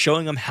 and then you're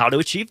showing them how to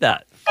achieve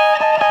that.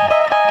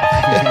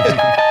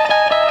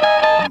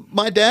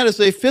 My dad is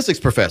a physics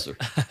professor.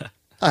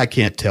 I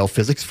can't tell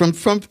physics from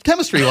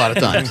chemistry a lot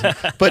of times,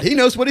 but he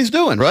knows what he's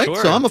doing, right? Sure.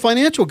 So I'm a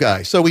financial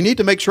guy. So we need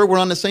to make sure we're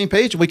on the same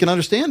page and we can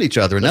understand each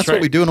other. And that's right.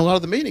 what we do in a lot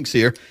of the meetings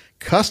here.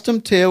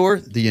 Custom tailor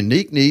the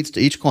unique needs to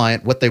each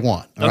client, what they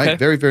want. All right?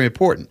 Very, very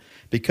important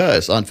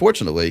because,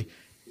 unfortunately,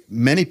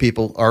 many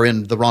people are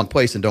in the wrong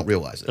place and don't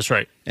realize it. That's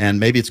right. And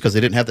maybe it's because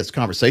they didn't have this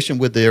conversation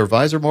with their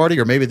advisor, Marty,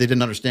 or maybe they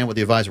didn't understand what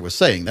the advisor was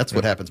saying. That's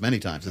what happens many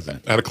times, isn't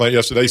it? I had a client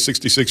yesterday,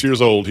 66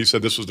 years old. He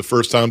said this was the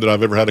first time that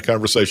I've ever had a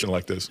conversation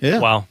like this. Yeah.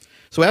 Wow.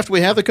 So after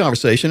we have the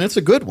conversation, it's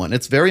a good one.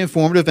 It's very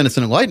informative and it's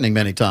enlightening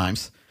many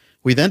times.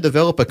 We then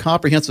develop a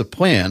comprehensive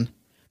plan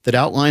that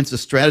outlines the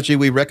strategy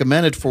we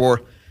recommended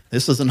for,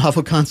 this is a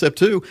novel concept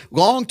too,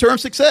 long-term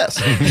success.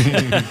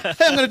 Hey,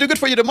 I'm going to do good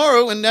for you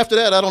tomorrow, and after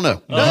that, I don't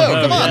know.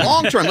 Come on,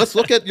 long-term. Let's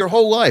look at your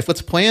whole life.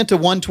 Let's plan to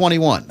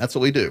 121. That's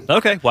what we do.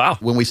 Okay, wow.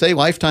 When we say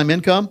lifetime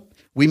income,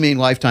 we mean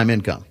lifetime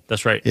income.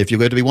 That's right. If you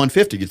live to be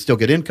 150, you'd still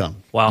get income.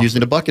 Wow.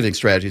 Using the bucketing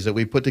strategies that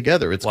we put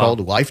together. It's called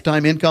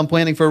lifetime income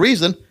planning for a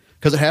reason.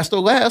 Because it has to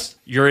last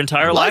your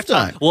entire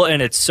lifetime. Well,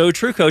 and it's so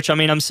true, Coach. I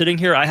mean, I'm sitting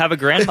here. I have a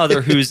grandmother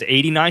who's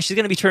 89. She's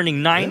going to be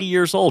turning 90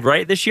 years old,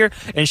 right, this year,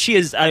 and she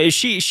is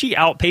she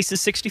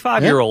outpaces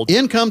 65-year-olds.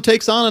 Income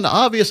takes on an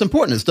obvious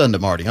importance, doesn't it,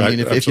 Marty? I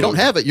mean, if you don't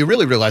have it, you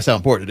really realize how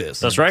important it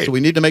is. That's right. So we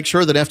need to make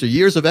sure that after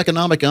years of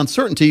economic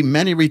uncertainty,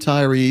 many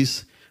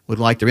retirees would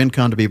like their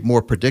income to be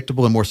more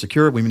predictable and more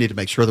secure. We need to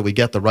make sure that we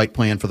get the right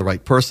plan for the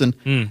right person.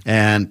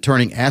 And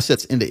turning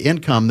assets into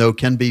income, though,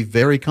 can be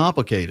very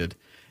complicated.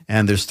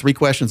 And there's 3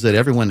 questions that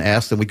everyone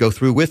asks, and we go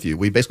through with you.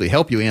 We basically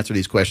help you answer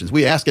these questions.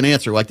 We ask and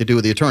answer like they do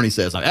what the attorney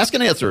says. Ask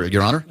and answer,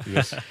 Your Honor.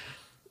 Yes.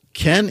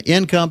 Can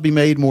income be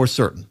made more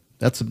certain?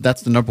 That's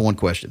the number one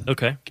question.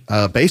 Okay.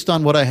 Based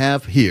on what I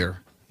have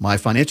here, my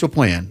financial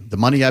plan, the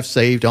money I've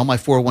saved, all my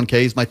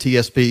 401ks, my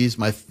TSPs,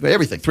 my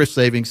everything, thrift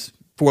savings,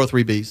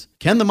 403bs,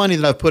 can the money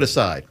that I've put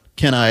aside,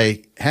 can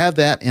I have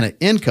that in an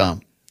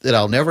income that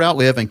I'll never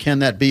outlive, and can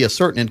that be a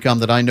certain income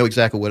that I know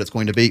exactly what it's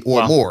going to be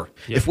or more?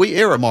 Yeah. If we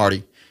err,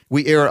 Marty,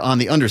 we err on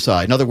the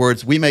underside. In other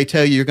words, we may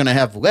tell you you're going to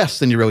have less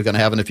than you're really going to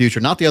have in the future,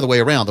 not the other way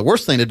around. The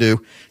worst thing to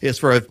do is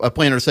for a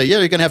planner to say, yeah,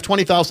 you're going to have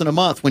 $20,000 a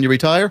month when you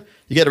retire.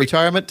 You get a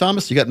retirement,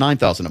 Thomas, you got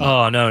 $9,000 a month.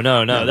 Oh,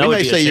 no. That we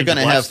may say you're going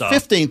to have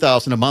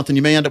 $15,000 a month, and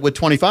you may end up with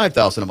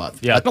 $25,000 a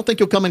month. Yeah. I don't think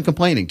you'll come in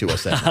complaining to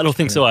us. I don't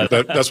think so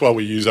either. That's why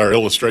we use our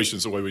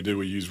illustrations the way we do.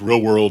 We use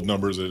real-world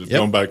numbers that have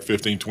gone back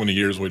 15, 20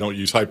 years. We don't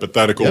use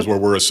hypotheticals where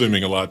we're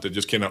assuming a lot that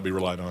just cannot be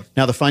relied on.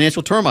 Now, the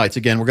financial termites,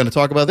 again, we're going to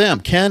talk about them.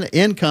 Can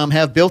income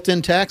have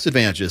built-in tax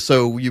advantages?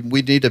 So we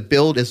need to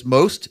build as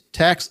most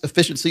tax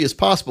efficiency as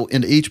possible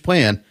into each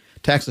plan.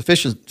 Tax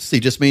efficiency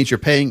just means you're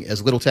paying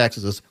as little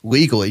taxes as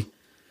legally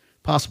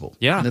possible.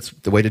 Yeah. And that's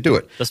the way to do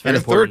it. That's very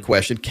important. And a third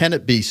question, can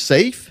it be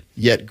safe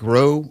yet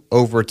grow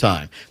over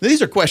time? Now,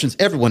 these are questions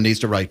everyone needs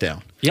to write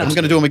down. Yeah. I'm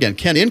going to do them again.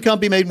 Can income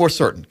be made more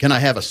certain? Can I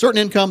have a certain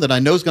income that I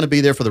know is going to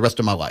be there for the rest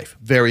of my life?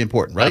 Very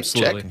important, right?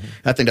 Absolutely. Check.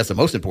 I think that's the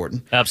most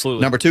important.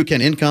 Absolutely. Number 2,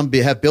 can income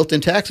have built-in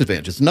tax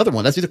advantages? Another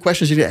one. That's the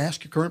questions you need to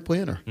ask your current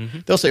planner.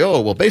 They'll say, oh,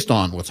 well, based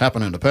on what's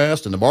happened in the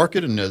past and the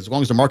market, and as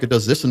long as the market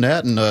does this and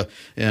that,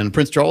 and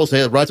Prince Charles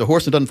rides a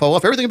horse and doesn't fall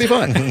off, everything will be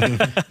fine.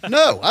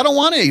 No, I don't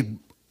want any.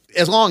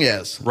 As long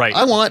as. Right.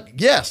 I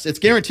want, yes, it's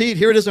guaranteed.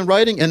 Here it is in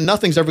writing, and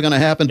nothing's ever going to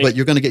happen, but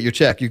you're going to get your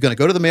check. You're going to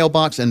go to the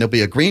mailbox, and there'll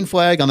be a green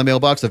flag on the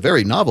mailbox, a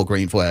very novel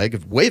green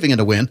flag, waving in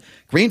the wind.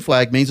 Green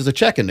flag means there's a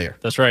check in there.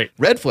 That's right.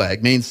 Red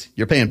flag means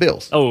you're paying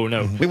bills. Oh,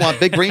 no. We want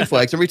big green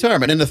flags in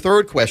retirement. And the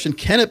third question,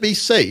 can it be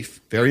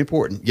safe, very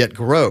important, yet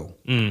grow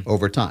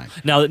over time?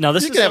 Now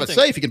this you is can have it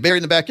safe. You can bury it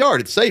in the backyard.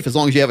 It's safe as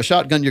long as you have a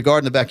shotgun in your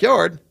garden in the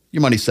backyard. Your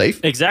money's safe.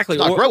 Exactly.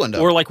 It's not growing,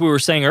 though. Or like we were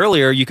saying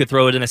earlier, you could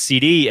throw it in a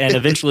CD and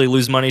eventually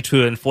lose money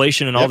to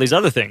inflation and all these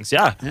other things.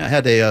 Yeah. I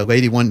had a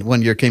lady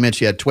one year came in.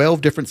 She had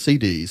 12 different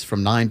CDs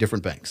from 9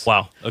 different banks.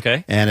 Wow.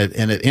 Okay. And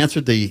it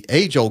answered the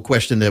age-old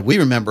question that we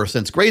remember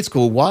since grade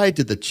school. Why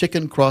did the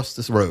chicken cross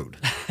this road?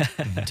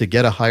 To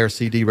get a higher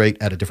CD rate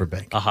at a different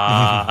bank.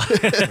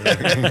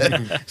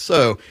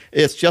 So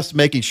it's just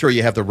making sure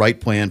you have the right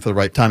plan for the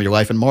right time of your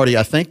life. And Marty,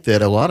 I think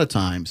that a lot of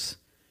times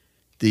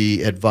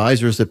the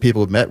advisors that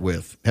people have met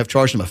with have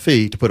charged them a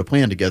fee to put a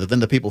plan together, then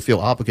the people feel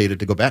obligated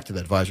to go back to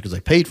that advisor because they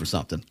paid for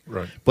something.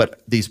 Right.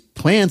 But these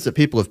plans that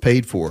people have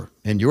paid for,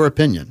 in your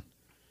opinion,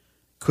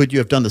 could you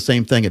have done the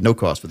same thing at no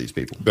cost for these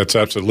people? That's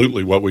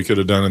absolutely what we could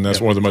have done, and that's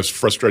one of the most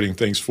frustrating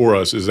things for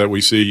us is that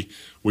we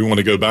want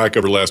to go back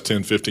over the last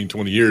 10, 15,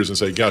 20 years and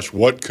say, gosh,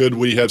 what could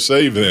we have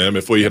saved them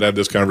if we had had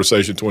this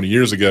conversation 20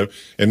 years ago?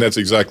 And that's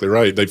exactly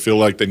right. They feel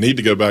like they need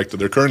to go back to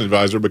their current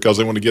advisor because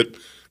they want to get,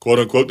 quote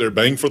unquote, their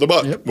bang for the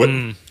buck. Yep.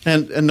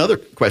 And another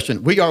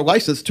question, we are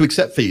licensed to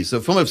accept fees. So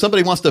if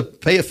somebody wants to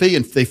pay a fee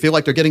and they feel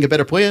like they're getting a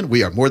better plan,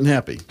 we are more than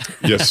happy.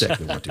 Yes. If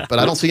we want to. But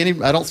I don't see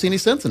any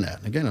sense in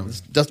that. Again,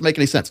 it doesn't make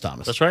any sense,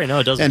 Thomas. That's right. No,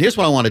 it doesn't. And here's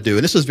what I want to do,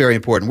 and this is very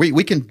important.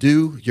 We can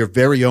do your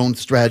very own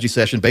strategy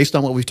session based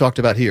on what we've talked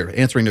about here,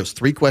 answering those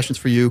 3 questions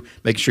for you,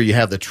 making sure you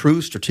have the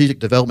true strategic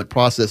development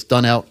process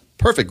done out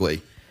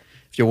perfectly.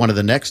 If you're one of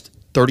the next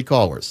 30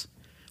 callers,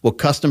 we'll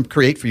custom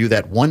create for you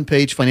that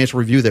one-page financial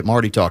review that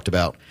Marty talked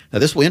about. Now,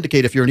 this will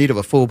indicate if you're in need of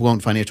a full-blown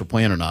financial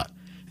plan or not.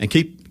 And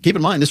keep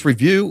in mind, this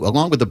review,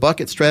 along with the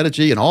bucket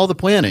strategy and all the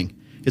planning,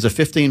 is a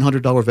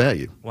 $1,500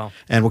 value. Wow.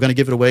 And we're going to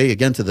give it away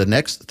again to the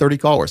next 30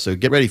 callers. So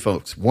get ready,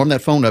 folks. Warm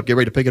that phone up. Get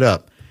ready to pick it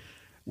up.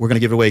 We're going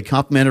to give it away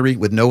complimentary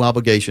with no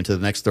obligation to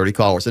the next 30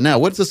 callers. And now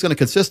what this going to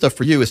consist of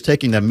for you is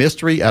taking the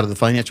mystery out of the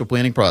financial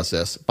planning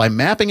process by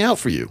mapping out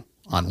for you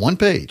on one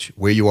page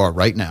where you are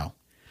right now.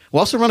 We'll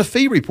also run a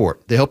fee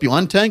report to help you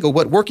untangle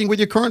what working with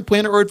your current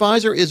planner or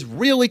advisor is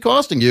really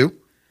costing you,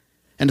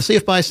 and to see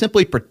if by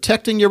simply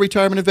protecting your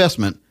retirement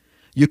investment,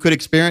 you could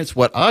experience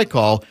what I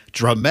call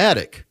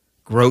dramatic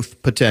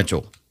growth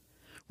potential.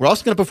 We're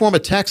also going to perform a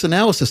tax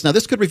analysis. Now,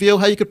 this could reveal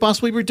how you could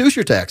possibly reduce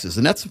your taxes,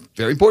 and that's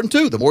very important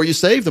too. The more you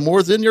save, the more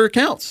is in your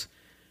accounts.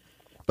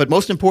 But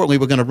most importantly,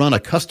 we're going to run a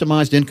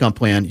customized income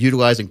plan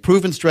utilizing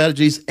proven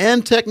strategies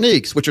and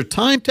techniques, which are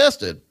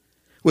time-tested,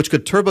 which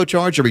could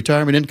turbocharge your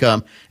retirement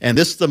income. And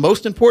this is the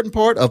most important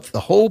part of the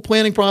whole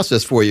planning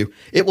process for you.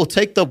 It will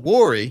take the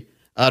worry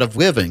out of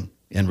living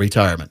in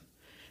retirement.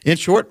 In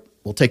short,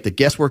 we'll take the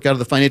guesswork out of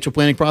the financial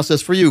planning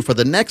process for you. For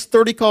the next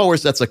 30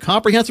 callers, that's a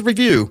comprehensive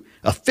review,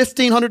 a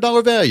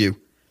 $1,500 value.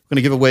 We're going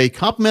to give away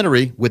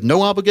complimentary with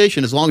no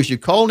obligation as long as you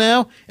call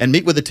now and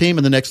meet with the team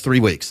in the next 3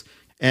 weeks.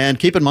 And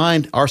keep in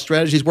mind, our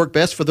strategies work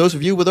best for those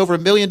of you with over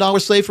 $1 million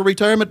saved for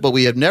retirement, but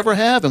we never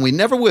have and we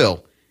never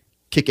will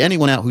kick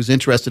anyone out who's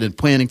interested in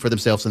planning for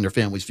themselves and their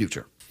family's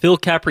future. Phil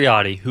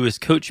Capriotti, who is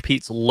Coach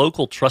Pete's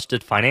local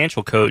trusted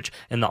financial coach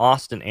in the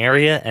Austin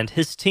area, and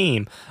his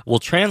team will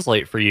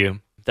translate for you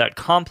that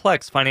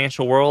complex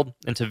financial world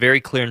into very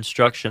clear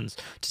instructions.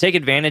 To take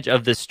advantage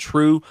of this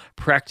true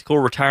practical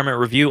retirement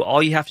review,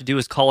 all you have to do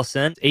is call us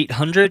in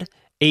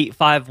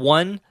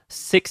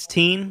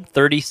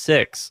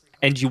 800-851-1636.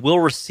 And you will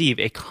receive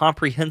a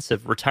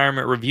comprehensive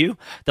retirement review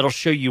that'll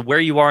show you where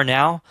you are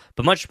now,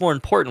 but much more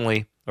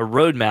importantly, a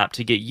roadmap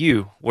to get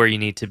you where you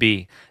need to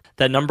be.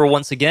 That number,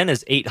 once again,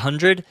 is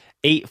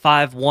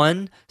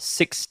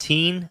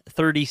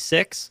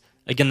 800-851-1636.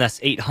 Again, that's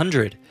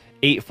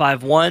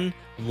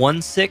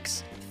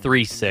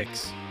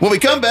 800-851-1636. When we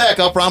come back,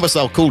 I'll promise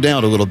I'll cool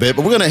down a little bit,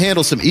 but we're going to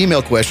handle some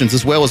email questions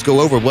as well as go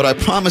over what I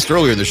promised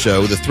earlier in the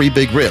show, the 3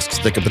 big risks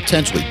that could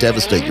potentially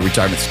devastate your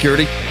retirement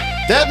security.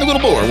 That and a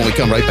little more when we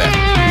come right back.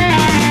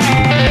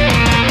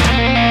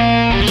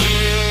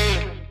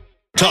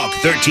 Talk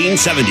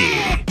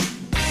 1370.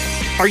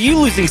 Are you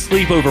losing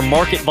sleep over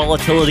market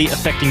volatility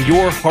affecting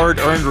your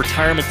hard-earned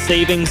retirement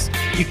savings?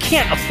 You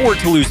can't afford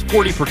to lose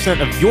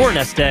 40% of your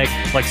nest egg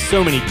like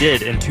so many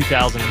did in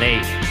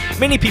 2008.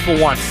 Many people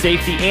want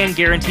safety and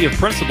guarantee of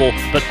principal,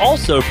 but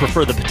also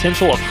prefer the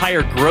potential of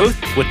higher growth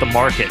with the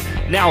market.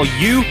 Now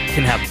you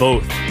can have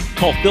both.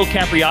 Call Phil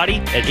Capriotti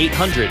at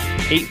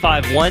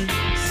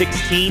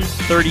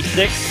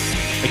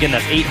 800-851-1636. Again,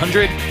 that's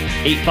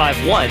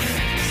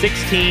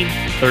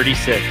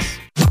 800-851-1636.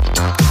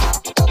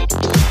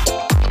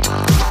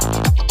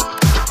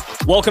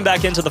 Welcome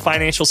back into the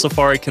Financial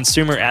Safari.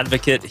 Consumer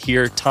advocate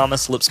here,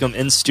 Thomas Lipscomb,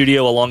 in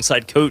studio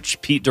alongside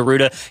Coach Pete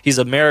D'Arruda. He's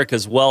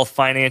America's wealth,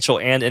 financial,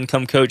 and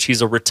income coach.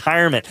 He's a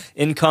retirement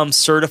income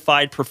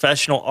certified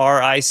professional,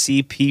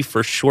 RICP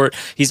for short.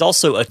 He's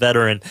also a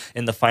veteran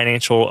in the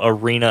financial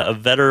arena,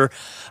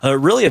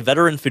 really a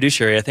veteran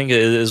fiduciary, I think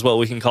is what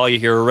we can call you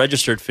here, a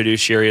registered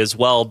fiduciary as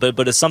well.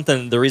 But it's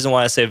something, the reason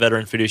why I say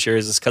veteran fiduciary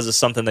is because it's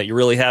something that you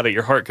really have at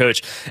your heart,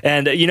 Coach.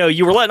 And,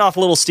 you were letting off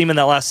a little steam in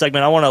that last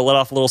segment. I want to let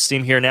off a little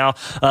steam here now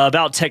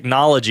about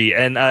technology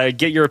and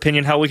get your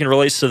opinion how we can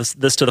relate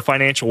this to the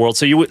financial world.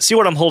 So you see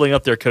what I'm holding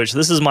up there, Coach.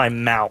 This is my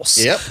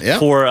mouse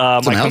for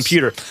my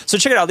computer. So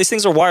check it out. These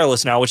things are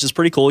wireless now, which is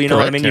pretty cool. You know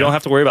what I mean? You don't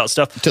have to worry about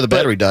stuff. Till the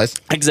battery dies.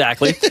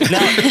 Exactly. Now,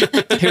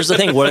 here's the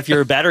thing. What if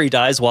your battery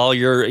dies while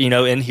you're,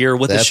 in in here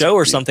with a show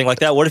or something like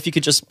that. What if you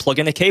could just plug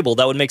in a cable?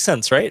 That would make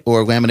sense, right?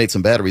 Or laminate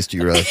some batteries to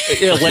your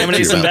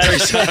laminate some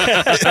batteries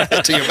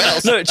to your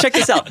mouse. No, check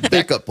this out.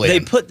 Backup plan. They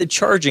put the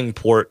charging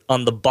port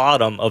on the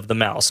bottom of the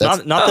mouse,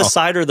 not the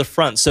side or the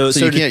front. So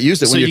you can't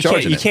use it when you're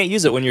charging. You can't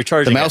use it when you're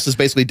charging. The mouse is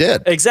basically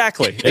dead.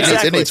 Exactly.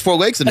 It needs 4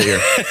 legs in the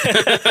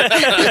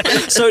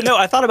air. So no,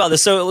 I thought about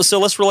this. So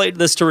let's relate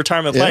this to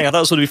retirement planning. I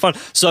thought this would be fun.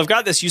 So I've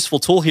got this useful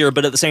tool here,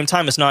 but at the same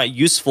time, it's not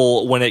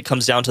useful when it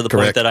comes down to the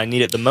point that I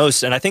need it the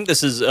most. And I think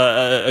this is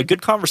a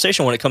good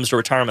conversation when it comes to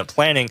retirement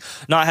planning,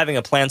 not having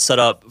a plan set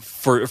up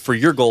for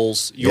your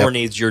goals, your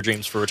needs, your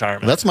dreams for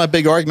retirement. That's my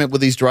big argument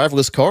with these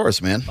driverless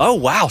cars, man. Oh,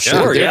 wow.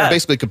 Sure. Yeah.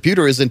 Basically,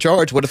 computer is in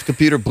charge. What if the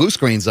computer blue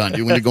screens on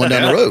you when you're going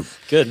down the road?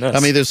 Goodness. I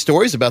mean, there's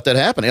stories about that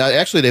happening.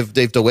 Actually,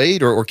 they've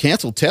delayed or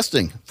canceled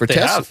testing for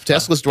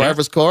Tesla's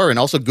driverless car, and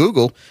also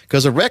Google,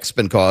 because a wreck's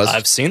been caused.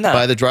 I've seen that.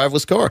 By the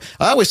driverless car.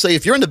 I always say,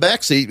 if you're in the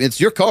back seat, it's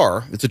your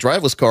car, it's a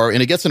driverless car,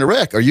 and it gets in a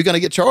wreck, are you going to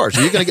get charged?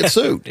 Are you going to get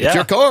sued? It's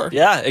your car.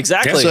 Yeah,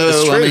 exactly.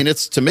 So, I mean,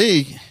 it's, to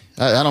me,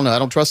 I don't know. I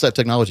don't trust that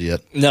technology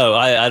yet. No,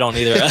 I don't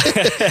either.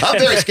 I'm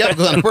very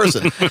skeptical kind of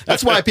person.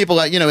 That's why people,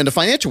 in the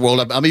financial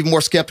world, I'm even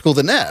more skeptical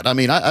than that. I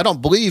mean, I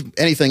don't believe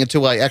anything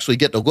until I actually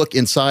get to look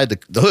inside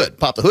the hood,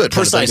 pop the hood.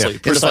 Precisely.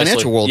 In the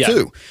financial world,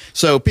 too.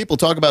 So people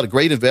talk about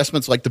great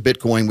investments like the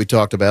Bitcoin we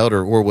talked about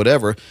or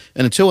whatever,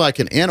 and until I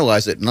can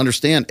analyze it and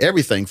understand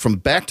everything from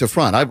back to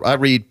front, I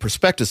read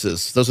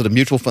prospectuses. Those are the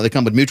mutual funds. They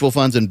come with mutual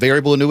funds and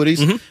variable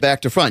annuities,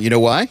 back to front. You know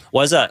why?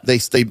 Why is that? They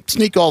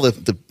sneak all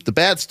the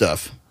bad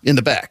stuff in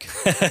the back,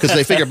 because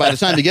they figure by the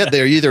time you get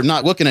there, you're either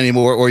not looking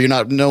anymore or you're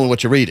not knowing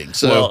what you're reading.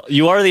 So, well,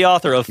 you are the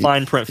author of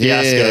Fine Print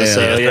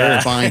Fiasco.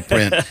 Fine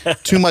print.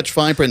 Too much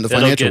fine print in the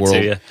financial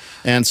world.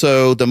 And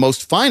so the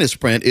most finest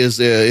print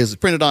is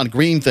printed on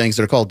green things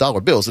that are called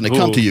dollar bills, and they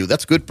come to you.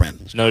 That's good print.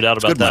 There's no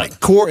doubt about that. Money.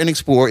 Core and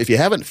Explore. If you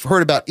haven't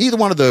heard about either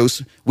one of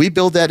those, we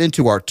build that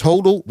into our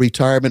total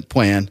retirement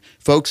plan.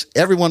 Folks,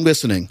 everyone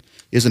listening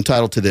is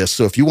entitled to this.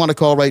 So if you want to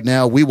call right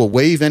now, we will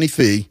waive any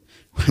fee.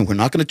 We're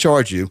not going to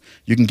charge you.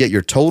 You can get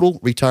your total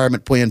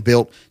retirement plan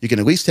built. You can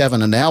at least have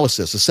an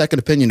analysis, a second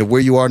opinion of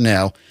where you are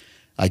now.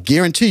 I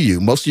guarantee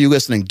you, most of you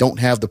listening don't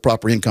have the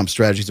proper income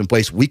strategies in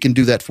place. We can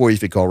do that for you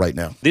if you call right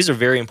now. These are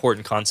very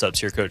important concepts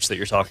here, Coach, that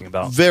you're talking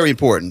about. Very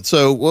important.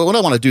 So what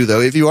I want to do,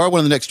 though, if you are one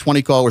of the next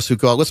 20 callers who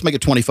call, let's make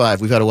it 25.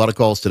 We've had a lot of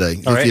calls today.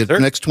 The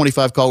next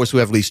 25 callers who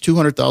have at least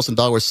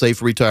 $200,000 saved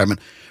for retirement,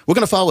 we're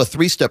going to follow a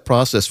 3-step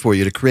process for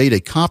you to create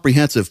a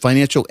comprehensive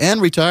financial and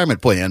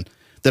retirement plan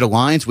that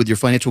aligns with your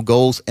financial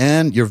goals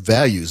and your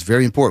values,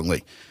 very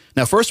importantly.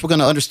 Now, first, we're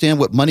going to understand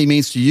what money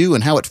means to you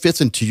and how it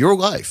fits into your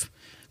life.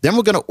 Then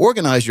we're going to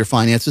organize your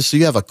finances so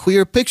you have a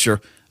clear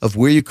picture of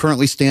where you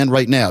currently stand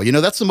right now.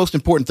 That's the most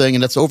important thing,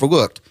 and that's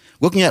overlooked.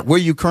 Looking at where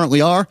you currently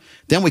are,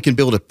 then we can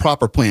build a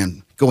proper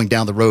plan going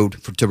down the road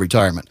to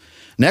retirement.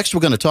 Next,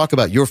 we're going to talk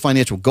about your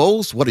financial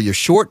goals. What are your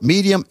short,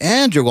 medium,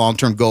 and your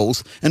long-term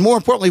goals? And more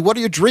importantly, what are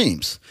your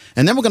dreams?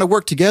 And then we're going to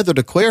work together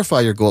to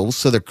clarify your goals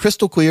so they're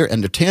crystal clear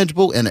and they're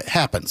tangible and it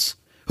happens.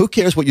 Who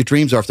cares what your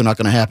dreams are if they're not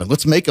going to happen?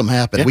 Let's make them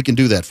happen. Yeah. We can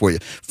do that for you.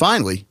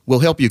 Finally, we'll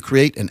help you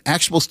create an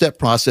actionable step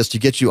process to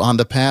get you on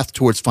the path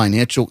towards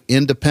financial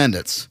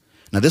independence.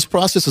 Now, this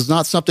process is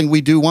not something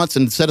we do once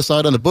and set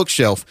aside on the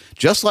bookshelf.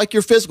 Just like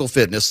your physical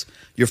fitness,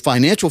 your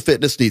financial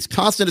fitness needs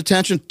constant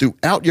attention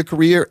throughout your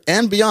career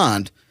and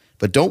beyond.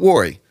 But don't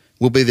worry,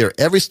 we'll be there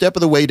every step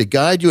of the way to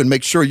guide you and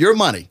make sure your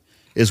money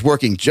is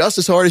working just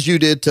as hard as you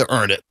did to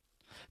earn it.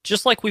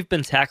 Just like we've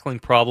been tackling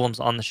problems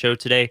on the show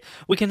today,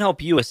 we can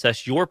help you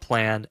assess your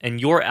plan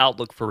and your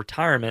outlook for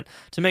retirement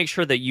to make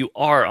sure that you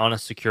are on a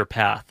secure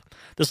path.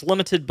 This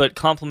limited but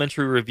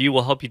complimentary review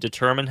will help you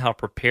determine how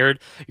prepared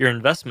your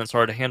investments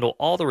are to handle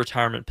all the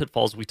retirement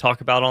pitfalls we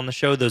talk about on the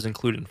show. Those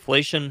include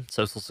inflation,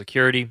 Social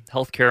Security,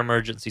 healthcare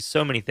emergencies,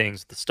 so many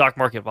things, the stock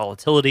market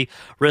volatility,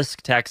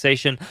 risk,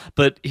 taxation.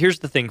 But here's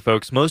the thing,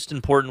 folks. Most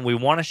important, we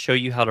want to show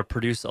you how to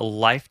produce a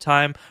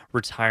lifetime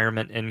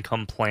retirement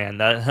income plan.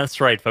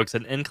 That's right, folks,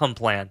 an income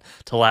plan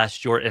to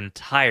last your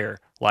entire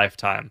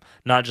lifetime,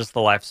 not just the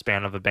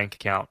lifespan of a bank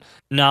account.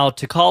 Now,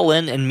 to call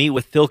in and meet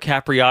with Phil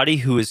Capriotti,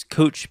 who is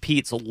Coach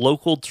Pete's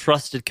local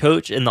trusted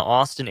coach in the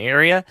Austin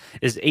area,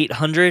 is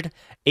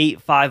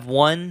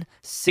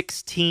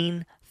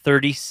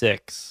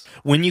 800-851-1636.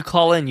 When you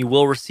call in, you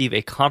will receive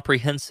a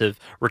comprehensive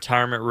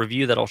retirement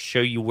review that'll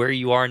show you where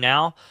you are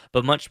now,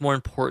 but much more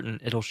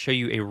important, it'll show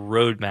you a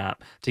roadmap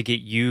to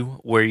get you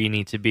where you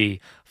need to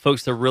be.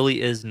 Folks, there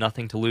really is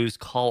nothing to lose.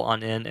 Call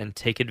on in and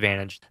take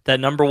advantage. That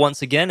number,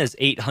 once again, is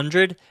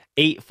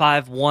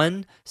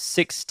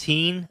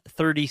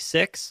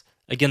 800-851-1636.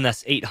 Again,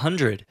 that's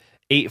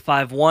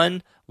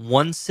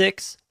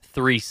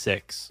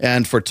 800-851-1636.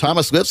 And for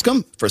Thomas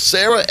Lipscomb, for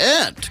Sarah,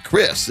 and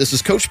Chris, this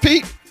is Coach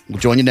Pete. We'll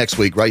join you next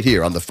week right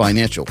here on the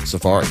Financial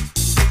Safari.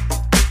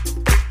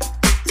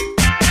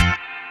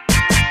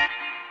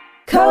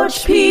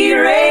 Coach P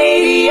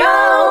Radio.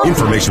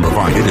 Information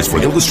provided is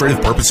for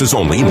illustrative purposes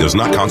only and does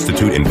not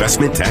constitute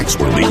investment, tax,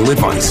 or legal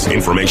advice.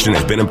 Information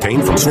has been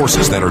obtained from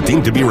sources that are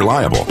deemed to be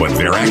reliable, but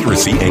their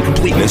accuracy and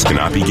completeness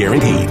cannot be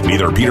guaranteed.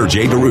 Neither Peter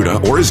J.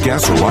 Deruta or his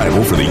guests are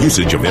liable for the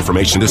usage of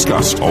information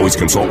discussed. Always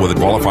consult with a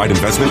qualified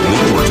investment,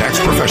 legal, or tax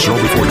professional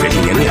before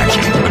taking any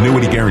action.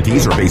 Annuity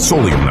guarantees are based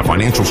solely on the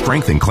financial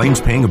strength and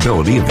claims-paying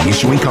ability of the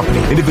issuing company.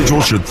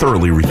 Individuals should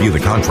thoroughly review the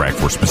contract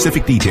for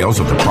specific details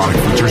of the product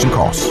features and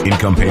costs.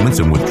 Income payments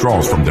and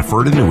withdrawals from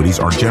deferred annuities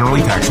are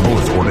generally taxable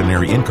as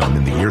ordinary income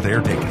in the year they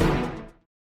are taken.